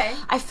eunuchs. Okay.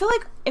 I feel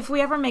like if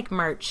we ever make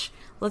merch,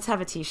 let's have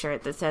a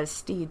T-shirt that says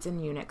steeds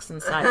and eunuchs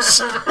and such.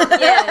 Yes,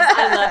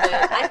 I love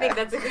it. I think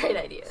that's a great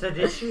idea. So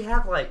did she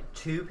have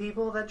two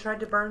people that tried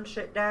to burn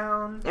shit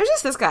down? There's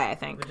just this guy, I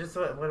think. But just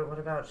what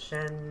about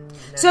Shen?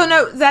 So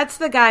no, that's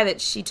the guy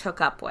that she took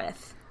up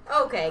with.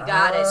 Okay,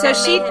 got it. So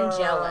she made him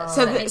jealous.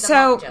 So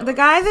the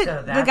guy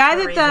that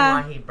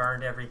why he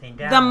burned everything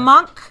down. The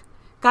monk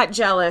got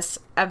jealous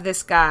of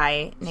this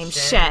guy named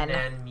Shen.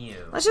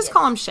 Let's just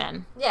call him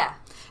Shen. Yeah.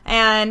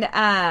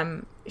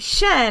 And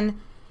Shen,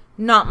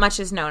 not much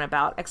is known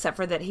about except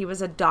for that he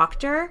was a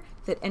doctor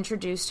that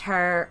introduced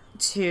her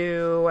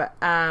to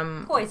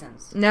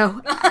poisons.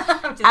 No,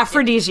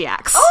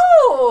 aphrodisiacs.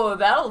 Oh,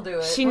 that'll do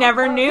it. She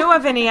never knew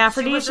of any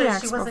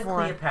aphrodisiacs she wasn't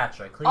before.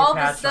 Cleopatra. All of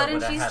a sudden,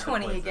 she's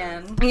 20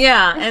 again.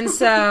 Yeah, and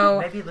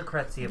so maybe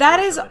Lucrezia. That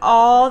is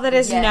all that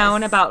is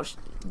known about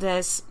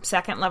this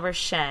second lover,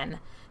 Shen.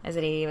 Is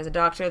that he was a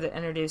doctor that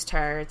introduced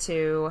her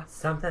to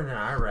something that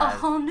I read. A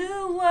whole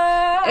new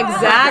world.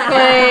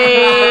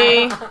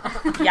 Exactly.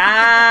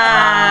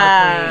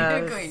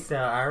 Yeah. So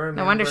I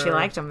remember. No wonder she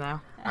liked him,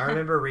 though. I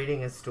remember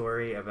reading a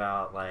story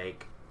about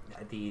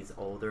these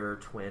older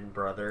twin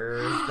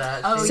brothers.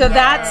 That's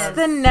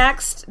the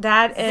next.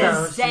 That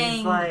is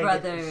Zhang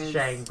brothers.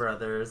 Shang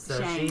brothers.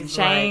 So she's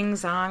Shang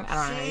Zong.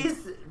 I don't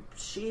know.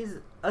 She's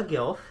a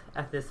gilf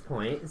at this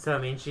point. So I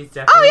mean, she's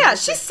definitely. Oh yeah,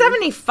 she's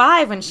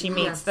 75 when she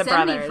meets the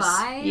 75?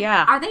 Brothers.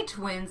 Yeah. Are they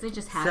twins? They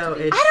just have to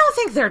be. I don't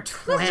think they're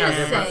twins. Let's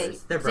just say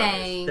they're brothers.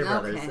 Dang. They're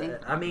brothers. Okay.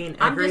 I mean,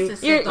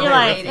 you're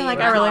like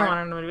I really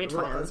wanted them to be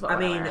twins. I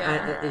mean,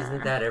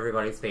 isn't that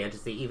everybody's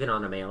fantasy? Even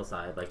on the male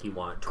side, you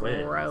want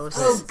twins. Gross.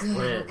 Oh,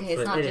 good. Okay,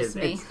 it's not just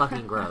me. It's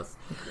fucking gross.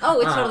 Oh,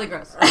 it's totally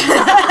gross. You're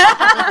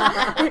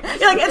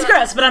like, it's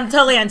gross, but I'm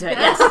totally into it.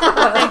 Yes.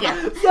 Thank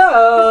you.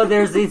 So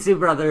there's these two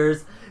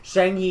brothers,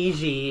 Shang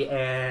Yiji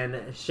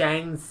and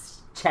Shang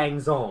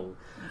Changzong.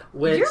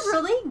 Which, you're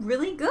really,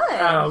 really good.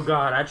 Oh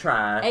God, I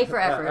try. A for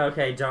effort.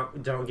 Okay,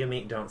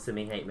 don't send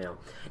me hate mail.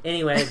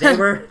 Anyway, they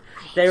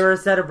were a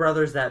set of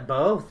brothers that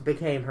both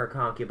became her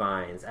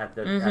concubines at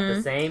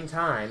the same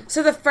time.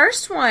 So the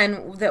first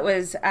one that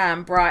was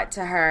brought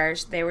to her,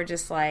 they were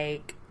just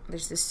like,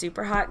 there's this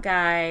super hot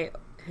guy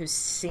who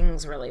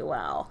sings really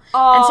well.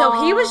 Aww. And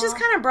so he was just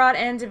kind of brought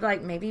in to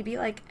maybe be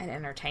an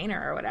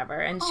entertainer or whatever.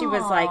 And she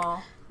was like,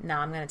 no,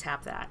 I'm going to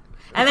tap that.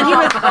 And then he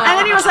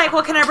was like,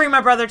 well, can I bring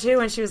my brother too?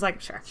 And she was like,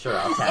 sure. Sure,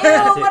 I'll tap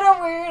that too. What a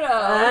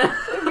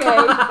weirdo. Okay.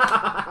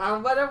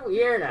 What a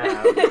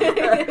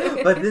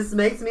weirdo. But this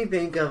makes me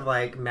think of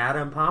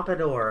Madame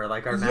Pompadour, our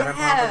Madame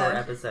Pompadour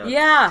episode.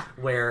 Yeah.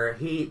 Where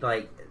he,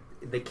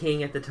 the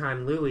king at the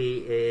time,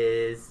 Louis,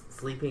 is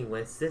sleeping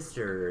with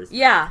sisters.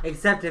 Yeah.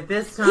 Except at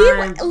this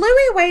time...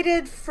 Louis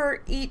waited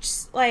for each,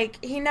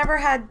 he never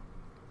had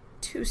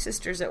two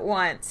sisters at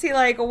once. He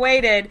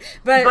waited,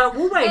 but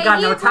Wu ain't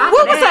got no time.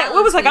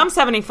 Wu was like, I'm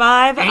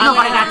 75. Ain't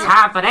nobody got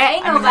time for that.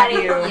 Ain't nobody.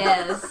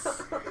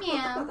 Yes.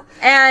 Yeah.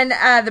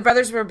 And the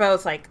brothers were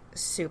both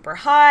super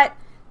hot,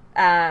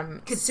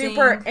 super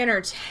sing.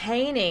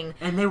 Entertaining,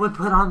 and they would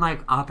put on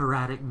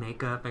operatic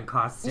makeup and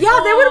costumes. Yeah,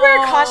 they would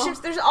wear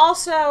costumes. There's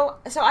also,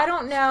 so I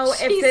don't know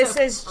if this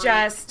is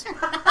just.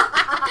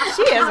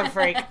 She is a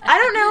freak. I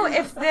don't know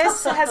if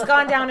this has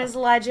gone down as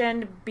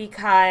legend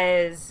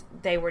because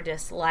they were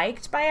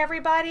disliked by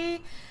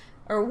everybody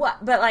or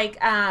what, but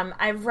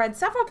I've read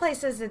several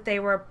places that they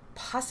were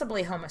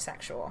possibly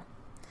homosexual.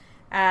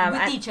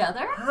 With each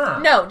other?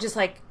 Huh. No, just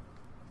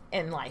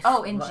in life.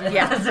 Oh, in general.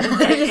 Yeah.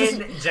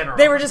 in general.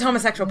 They were just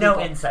homosexual people.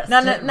 No incest.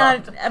 Not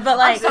but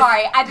I'm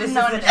sorry, I didn't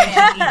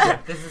know.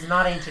 This is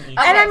not ancient Egypt.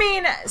 Okay. And I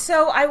mean,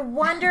 so I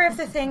wonder if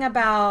the thing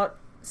about,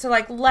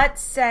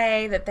 let's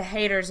say that the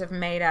haters have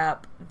made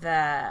up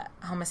the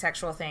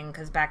homosexual thing,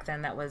 because back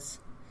then that was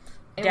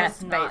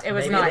death-based. It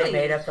was maybe not. They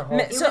made up the whole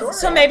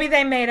so maybe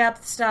they made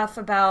up stuff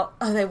about,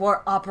 they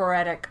wore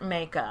operatic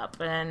makeup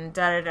and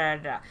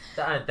da-da-da-da.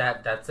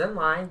 That's in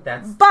line.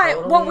 That's But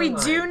totally what we in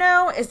line. do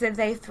know is that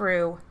they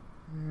threw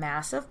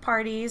massive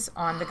parties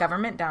on the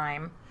government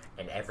dime.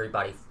 And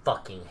everybody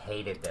fucking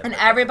hated them. And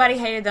everybody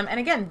hated them. And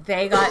again,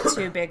 they got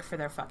too big for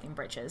their fucking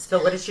britches.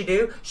 So what did she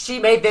do? She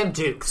made them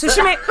dukes. So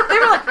they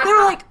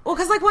were like, well,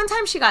 because one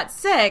time she got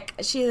sick,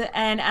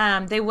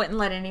 they wouldn't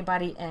let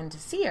anybody in to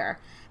see her.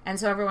 And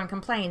so everyone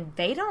complained,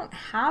 they don't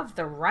have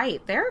the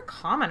right. They're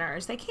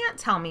commoners. They can't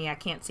tell me I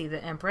can't see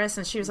the Empress.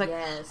 And she was like,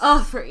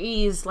 oh, for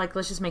ease, like,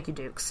 let's just make you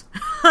dukes.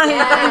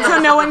 And so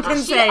no one can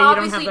say you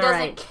don't have the right. She obviously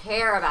doesn't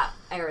care about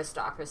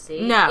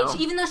aristocracy. No.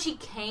 Even though she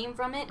came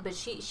from it, but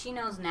she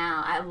knows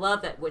now. I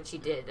love that what she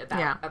did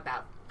about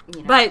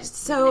you know. But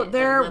so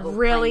they're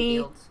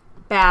really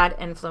bad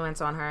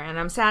influence on her. And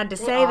I'm sad to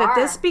say that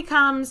this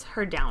becomes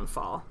her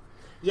downfall.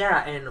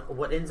 Yeah, and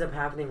what ends up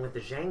happening with the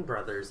Zhang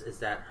brothers is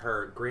that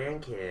her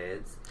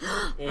grandkids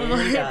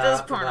end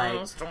up,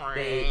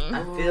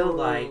 I feel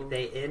like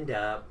they end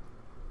up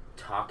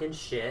talking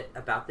shit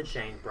about the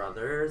Zhang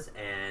brothers,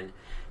 and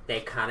they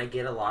kind of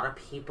get a lot of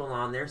people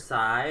on their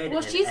side.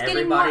 Well, and she's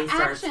getting more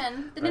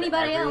action than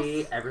anybody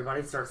else.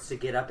 Everybody starts to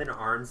get up in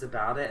arms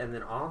about it, and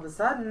then all of a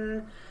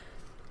sudden,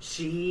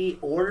 she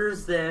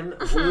orders them,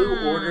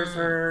 Wu orders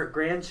her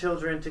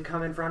grandchildren to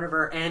come in front of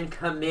her and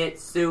commit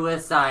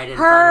suicide in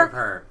front of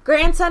her.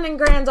 Grandson and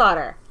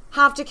granddaughter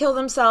have to kill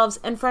themselves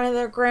in front of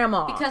their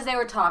grandma. Because they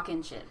were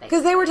talking shit.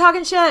 Because they were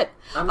talking shit.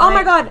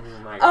 My God.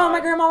 Oh, my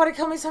grandma would have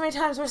killed me so many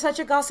times. We're such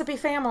a gossipy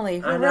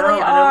family. We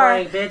really are.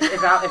 I'm like, bitch,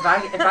 if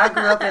I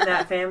grew up in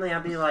that family,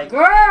 I'd be like,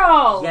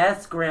 girl!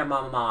 Yes,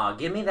 grandmama,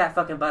 give me that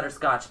fucking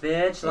butterscotch,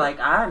 bitch. Like,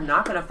 I'm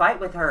not going to fight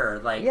with her.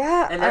 Like,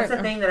 yeah. And that's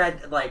the thing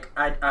that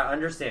I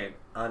understand.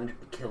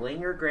 Killing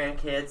your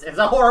grandkids is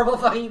a horrible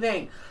fucking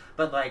thing.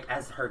 But, like,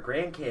 as her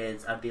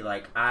grandkids, I'd be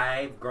like,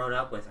 I've grown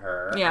up with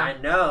her. Yeah. I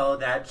know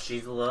that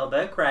she's a little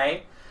bit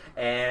cray.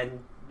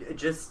 And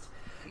just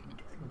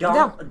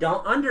don't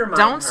undermine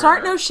Don't her.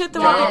 start no shit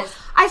the way.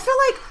 I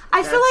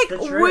feel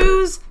like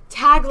Wu's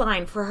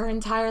tagline for her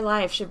entire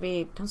life should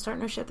be, don't start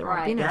no shit, there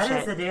won't be no shit. That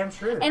is the damn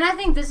truth. And I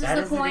think this is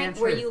the point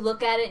where you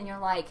look at it and you're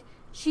like,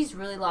 she's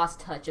really lost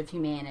touch of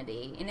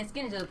humanity. And it's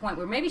getting to the point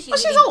where maybe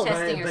she's old.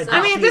 testing herself.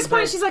 I mean, at this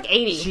point, she's like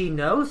 80. She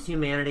knows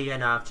humanity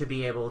enough to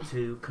be able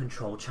to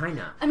control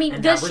China. I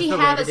mean, does she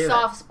have a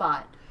soft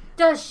spot?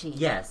 Does she?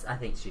 Yes, I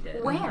think she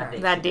did. Where?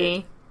 That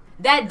D.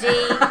 That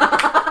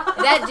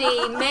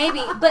D,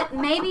 maybe, but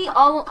maybe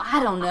I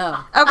don't know.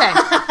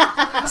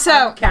 Okay.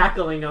 So. I'm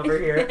cackling over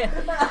here. We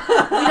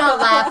don't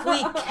laugh,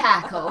 we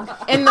cackle.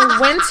 In the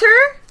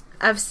winter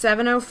of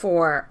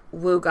 704,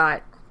 Wu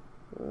got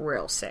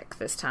real sick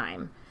this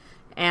time.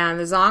 And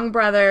the Zhang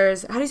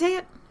brothers, how do you say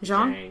it?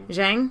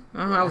 Zhang?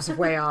 Oh, I was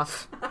way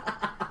off.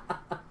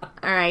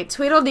 All right,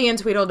 Tweedledee and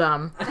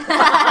Tweedledum.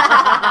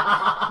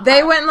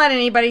 They wouldn't let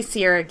anybody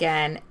see her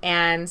again.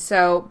 And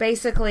so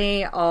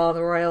basically all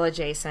the royal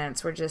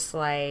adjacents were just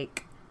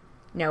like,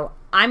 no,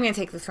 I'm going to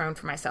take the throne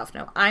for myself.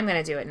 No, I'm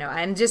going to do it. No.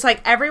 And just like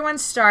everyone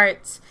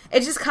starts, it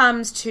just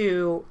comes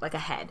to like a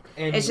head.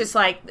 And it's just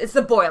like, it's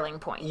the boiling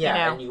point. Yeah,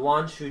 you know? and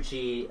Yuan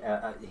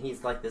Shuqi,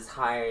 he's like this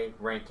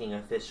high-ranking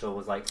official,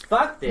 was like,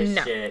 fuck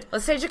this shit.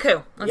 Let's stage a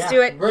coup. Let's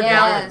do it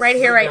right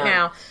here, right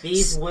now.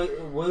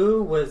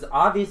 Wu was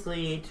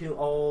obviously too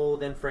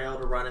old and frail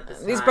to run at this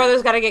time. These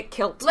brothers got to get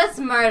killed. Let's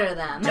murder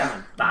them.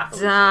 Done.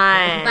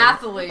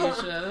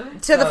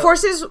 Bafflesia. So the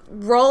forces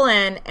roll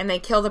in and they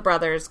kill the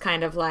brothers,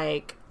 kind of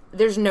like,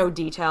 there's no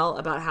detail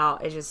about how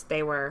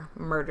they were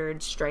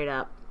murdered straight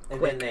up. And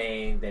quick.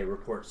 then they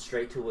report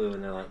straight to Wu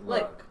and they're like,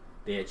 look,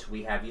 bitch,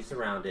 we have you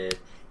surrounded.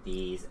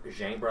 These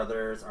Zhang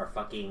brothers are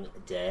fucking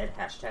dead,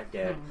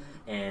 #dead,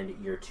 and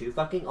you're too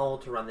fucking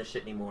old to run this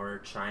shit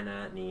anymore.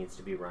 China needs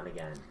to be run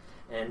again.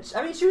 And,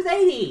 I mean, she was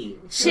 80.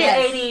 She was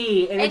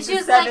 80, and it's the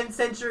 7th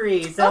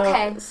century, so...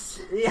 Okay.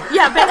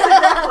 Yeah,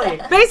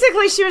 basically.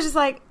 Basically, she was just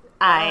like,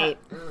 I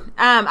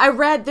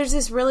read, there's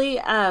this really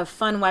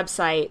fun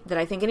website that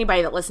I think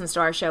anybody that listens to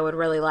our show would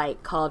really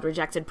like, called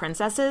Rejected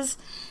Princesses.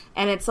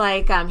 And it's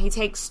like, he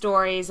takes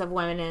stories of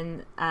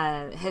women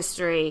in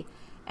history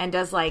and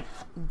does like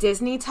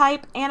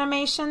Disney-type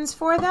animations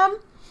for them.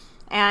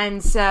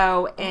 And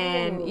so,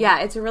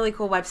 it's a really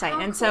cool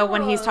website. And so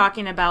when he's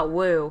talking about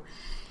Wu,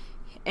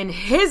 in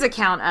his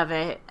account of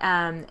it,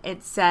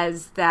 it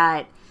says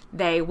that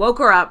they woke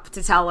her up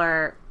to tell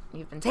her,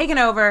 you've been taken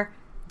over,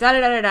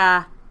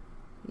 da-da-da-da-da.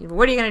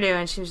 What are you going to do?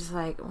 And she was just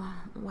like, well,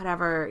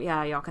 whatever.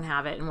 Yeah, y'all can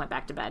have it, and went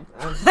back to bed.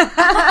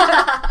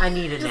 I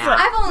need a nap.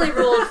 I've only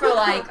ruled for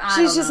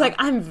She's just like,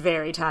 I'm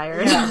very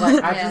tired. Yeah,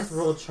 like, I just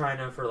ruled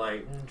China for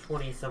like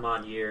 20 some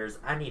odd years.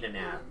 I need a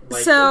nap.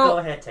 Like, so go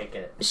ahead, take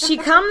it. She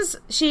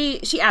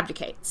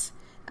abdicates.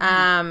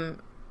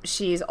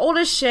 She's old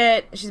as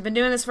shit. She's been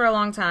doing this for a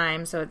long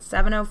time. So it's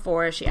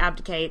 704. She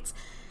abdicates.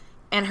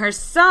 And her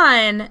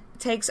son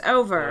takes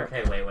over.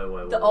 Okay, wait.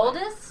 The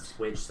oldest?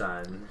 Which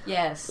son?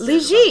 Yes. Li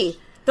Ji.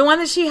 The one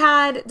that she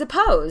had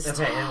deposed.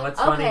 Okay, and what's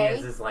funny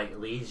is like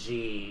Li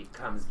Ji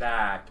comes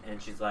back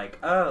and she's like,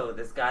 oh,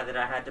 this guy that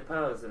I had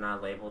deposed and I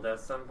labeled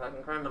as some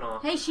fucking criminal.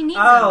 Hey, she needs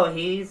him.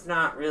 He's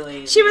not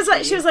really. She was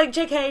like,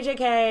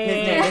 JK.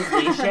 His name is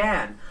Li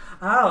Shan.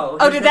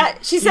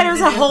 She said it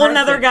was a whole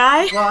nother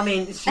guy? Well, I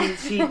mean,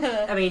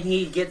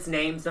 he gets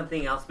named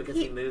something else because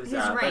he moves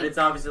up, but it's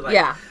obviously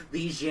like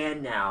Li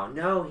Jian now.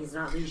 No, he's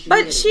not Li Jian But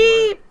anymore.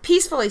 she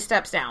peacefully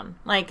steps down.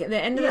 Like,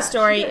 the end of the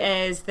story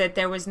is that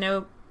there was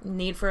no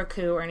need for a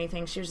coup or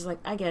anything. She was just like,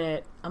 I get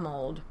it. I'm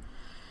old.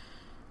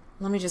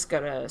 let me just go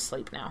to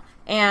sleep now.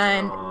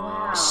 And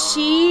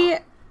she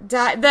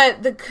died.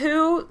 The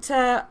coup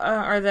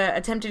or the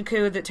attempted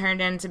coup that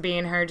turned into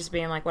being her just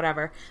being like,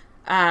 whatever,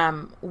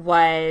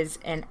 was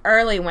in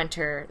early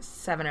winter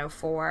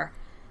 704.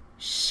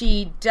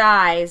 She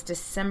dies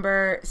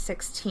December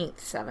 16th,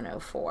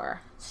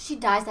 704. She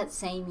dies that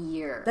same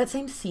year. That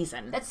same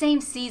season.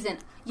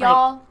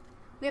 Y'all,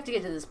 we have to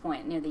get to this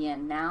point near the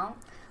end now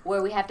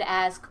where we have to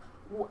ask,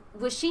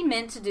 was she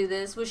meant to do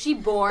this? Was she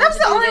born to do this?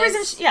 That was the only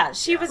reason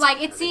she was...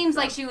 Like, it seems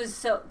like she was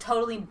so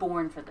totally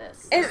born for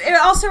this. It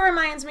also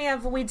reminds me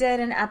of, we did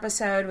an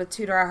episode with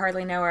Tudor I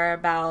Hardly Know Her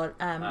about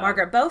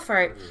Margaret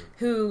Beaufort,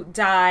 who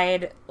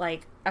died,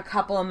 like, a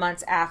couple of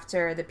months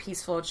after the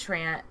peaceful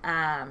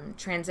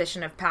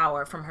transition of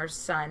power from her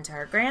son to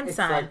her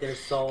grandson. It's like their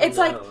soul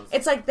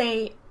It's like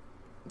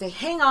they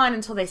hang on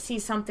until they see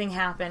something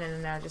happen, and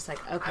then they're just like,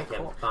 okay,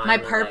 cool. My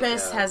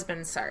purpose has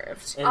been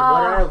served. And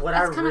what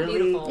I really...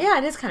 beautiful. Yeah,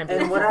 it is kind of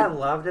beautiful. And what I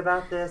loved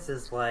about this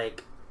is,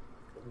 like,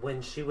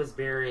 when she was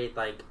buried,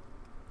 like,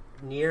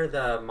 near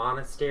the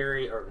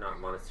monastery, or not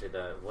monastery,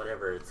 the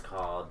whatever it's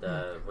called,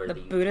 where the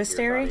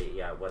Buddhastery?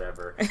 Yeah,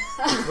 whatever.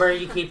 It's where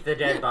you keep the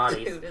dead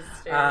bodies.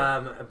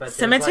 But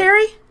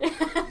cemetery?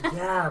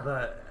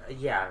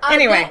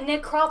 Anyway,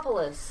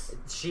 necropolis.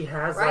 She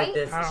has right? like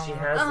this. She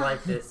has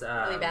like this.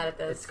 Really bad at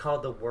this. It's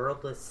called the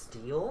Wordless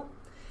Stele.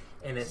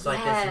 And it's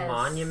like this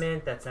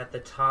monument that's at the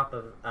top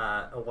of,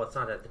 well, it's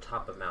not at the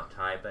top of Mount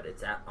Tai, but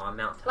it's on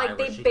Mount Tai. Like,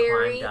 they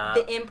buried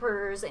the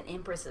emperors and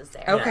empresses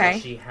there. Okay. Yeah,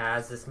 she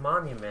has this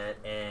monument,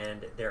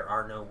 and there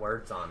are no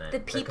words on it. The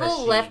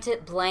people left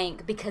it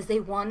blank because they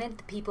wanted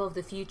the people of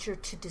the future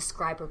to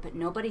describe her, but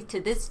nobody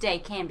to this day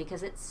can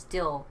because it's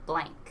still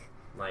blank.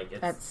 Like,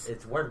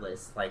 it's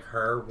wordless. Like,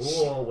 her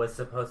rule was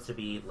supposed to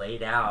be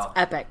laid out. It's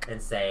epic. And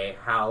say,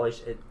 how is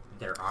it...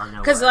 There are no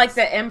words. Because, like,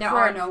 the emperor, there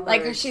are no words.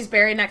 like, she's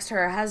buried next to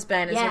her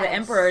husband, and so the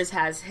emperor's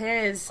has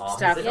his all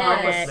stuff his on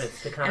it,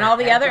 and all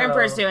the other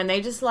emperors do, and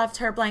they just left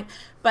her blank.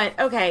 But,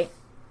 okay,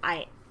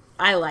 I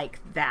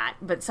like that,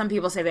 but some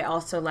people say they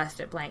also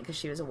left it blank because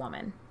she was a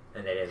woman.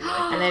 And they didn't like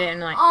it. And they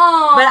didn't like it.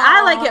 But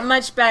I like it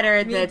much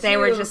better that they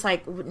were just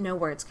like, no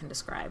words can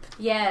describe.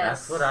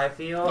 Yes. That's what I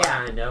feel.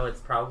 Yeah. I know it's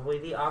probably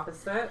the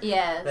opposite.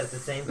 Yes. That's the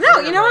same thing. No,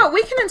 you know what?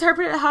 We can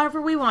interpret it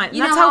however we want.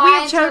 You That's know how we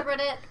I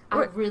interpret it?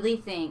 I really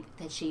think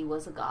that she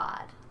was a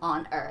god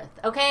on Earth.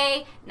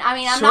 Okay? I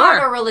mean, I'm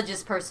not a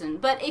religious person,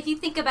 but if you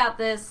think about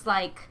this,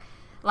 like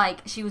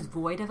she was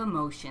void of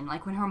emotion.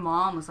 Like when her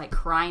mom was like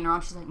crying her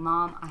off, she's like,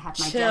 "Mom, I have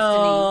my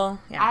destiny.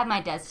 Yeah. I have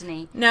my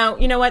destiny." No,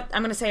 you know what?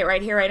 I'm going to say it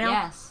right here, right now.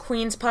 Yes.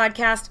 Queen's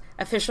podcast,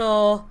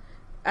 official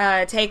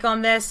take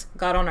on this,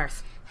 God on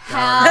Earth.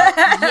 Hell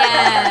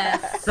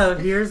yes. So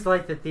here's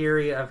like the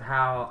theory of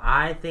how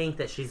I think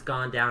that she's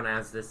gone down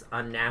as this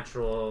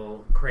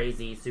unnatural,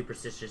 crazy,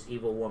 superstitious,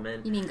 evil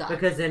woman. You mean God?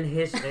 Because in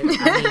history,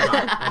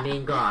 I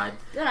mean God.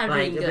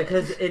 Like,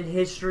 because in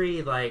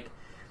history, like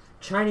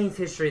Chinese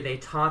history, they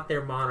taught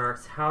their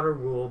monarchs how to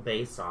rule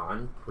based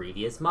on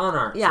previous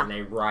monarchs. Yeah. And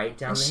they write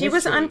down the history. She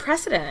was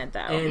unprecedented,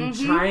 though. And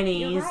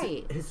Chinese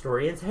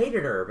historians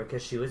hated her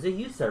because she was a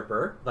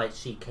usurper. Like,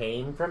 she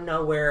came from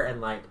nowhere and,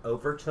 like,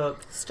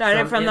 overtook.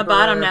 Started from the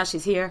bottom, now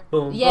she's here.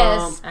 Boom,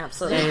 yes, boom.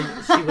 Absolutely.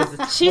 And she was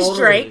she's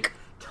Drake.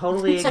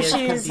 Totally against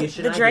Confucian she's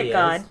the Drake ideas.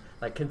 God.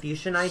 Like,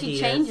 Confucian ideas. She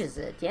changes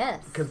it,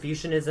 yes.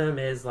 Confucianism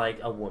is, like,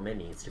 a woman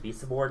needs to be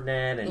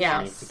subordinate and she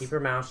needs to keep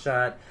her mouth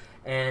shut.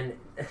 And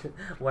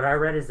what I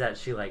read is that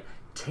she, like,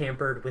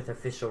 tampered with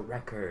official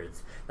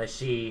records. Like,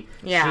 she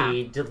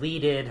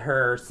deleted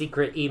her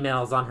secret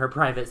emails on her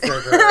private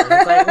server. And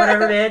it's like,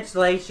 whatever, bitch.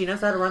 Like, she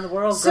knows how to run the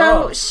world.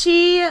 So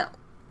she,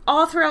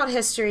 all throughout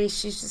history,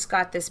 she's just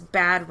got this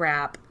bad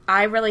rap.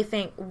 I really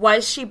think,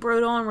 was she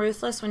brutal and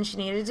ruthless when she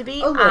needed to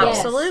be?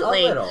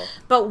 Absolutely. Yes, a little.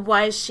 But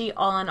was she,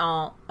 all in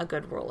all, a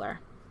good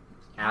ruler?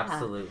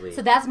 Absolutely.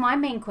 So that's my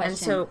main question. And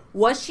so,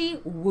 was she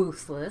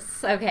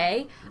ruthless,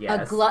 okay?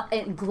 Yes.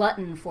 A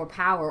glutton for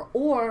power?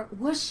 Or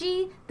was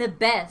she the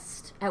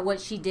best at what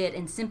she did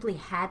and simply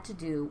had to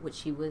do what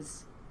she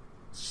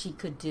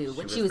could do,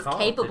 what she was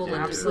capable of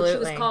doing, what she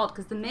was called?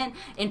 Because the men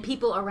and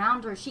people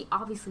around her, she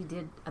obviously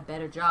did a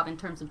better job in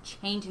terms of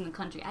changing the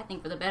country, I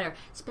think, for the better,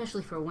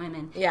 especially for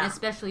women, and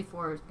especially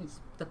for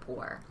the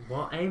poor.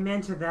 Well,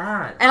 amen to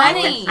that. And I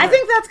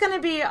think that's going to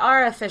be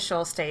our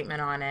official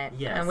statement on it.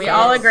 Yes. And we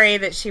all agree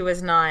that she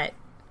was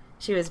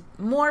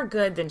more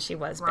good than she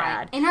was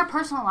bad. In her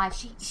personal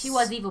life, she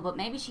was evil, but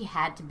maybe she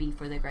had to be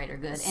for the greater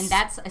good. And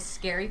that's a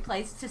scary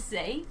place to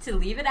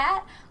leave it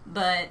at,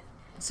 but...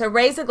 So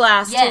raise a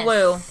glass to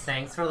Woo.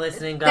 Thanks for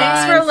listening, guys.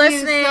 Thanks for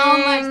listening. Thank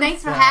you so much.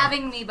 Thanks for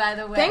having me, by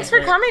the way. Thanks for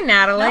coming,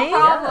 Natalie. No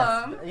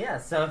problem. Yeah,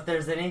 so if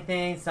there's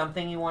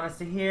something you want us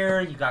to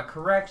hear, you got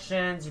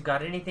corrections, you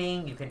got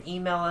anything, you can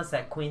email us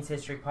at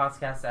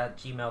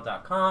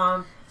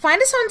queenshistorypodcast@gmail.com. Find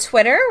us on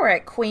Twitter. We're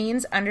at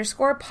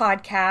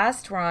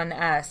Queens_podcast. We're on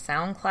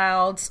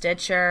SoundCloud,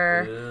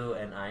 Stitcher. Ooh,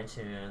 and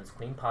iTunes.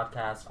 Queen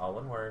Podcast, all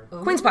one word.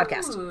 Ooh. Queens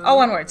Podcast, all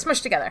one word,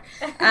 smushed together.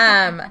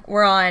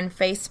 We're on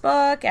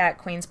Facebook at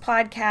Queens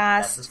Podcast.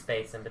 That's the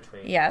space in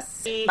between.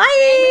 Yes.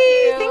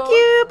 Bye. Thank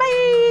you.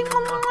 Bye.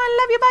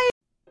 you. Bye.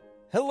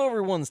 Hello,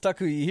 everyone.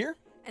 Takuya here.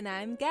 And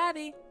I'm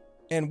Gabby.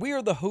 And we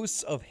are the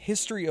hosts of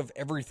History of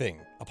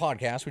Everything, a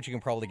podcast which you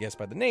can probably guess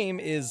by the name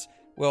is,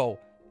 well,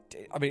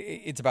 I mean,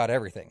 it's about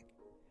everything.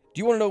 Do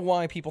you want to know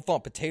why people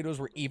thought potatoes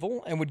were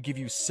evil and would give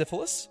you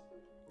syphilis?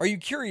 Are you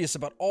curious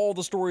about all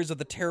the stories of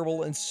the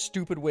terrible and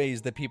stupid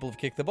ways that people have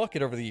kicked the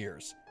bucket over the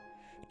years?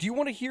 Do you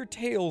want to hear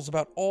tales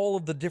about all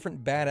of the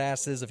different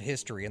badasses of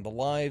history and the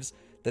lives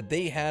that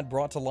they had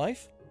brought to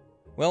life?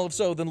 Well, if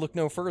so, then look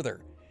no further.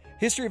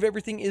 History of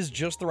Everything is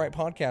just the right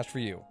podcast for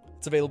you.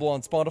 It's available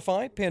on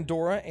Spotify,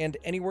 Pandora, and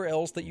anywhere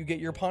else that you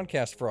get your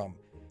podcast from.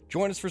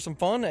 Join us for some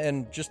fun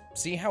and just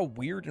see how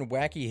weird and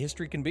wacky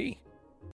history can be.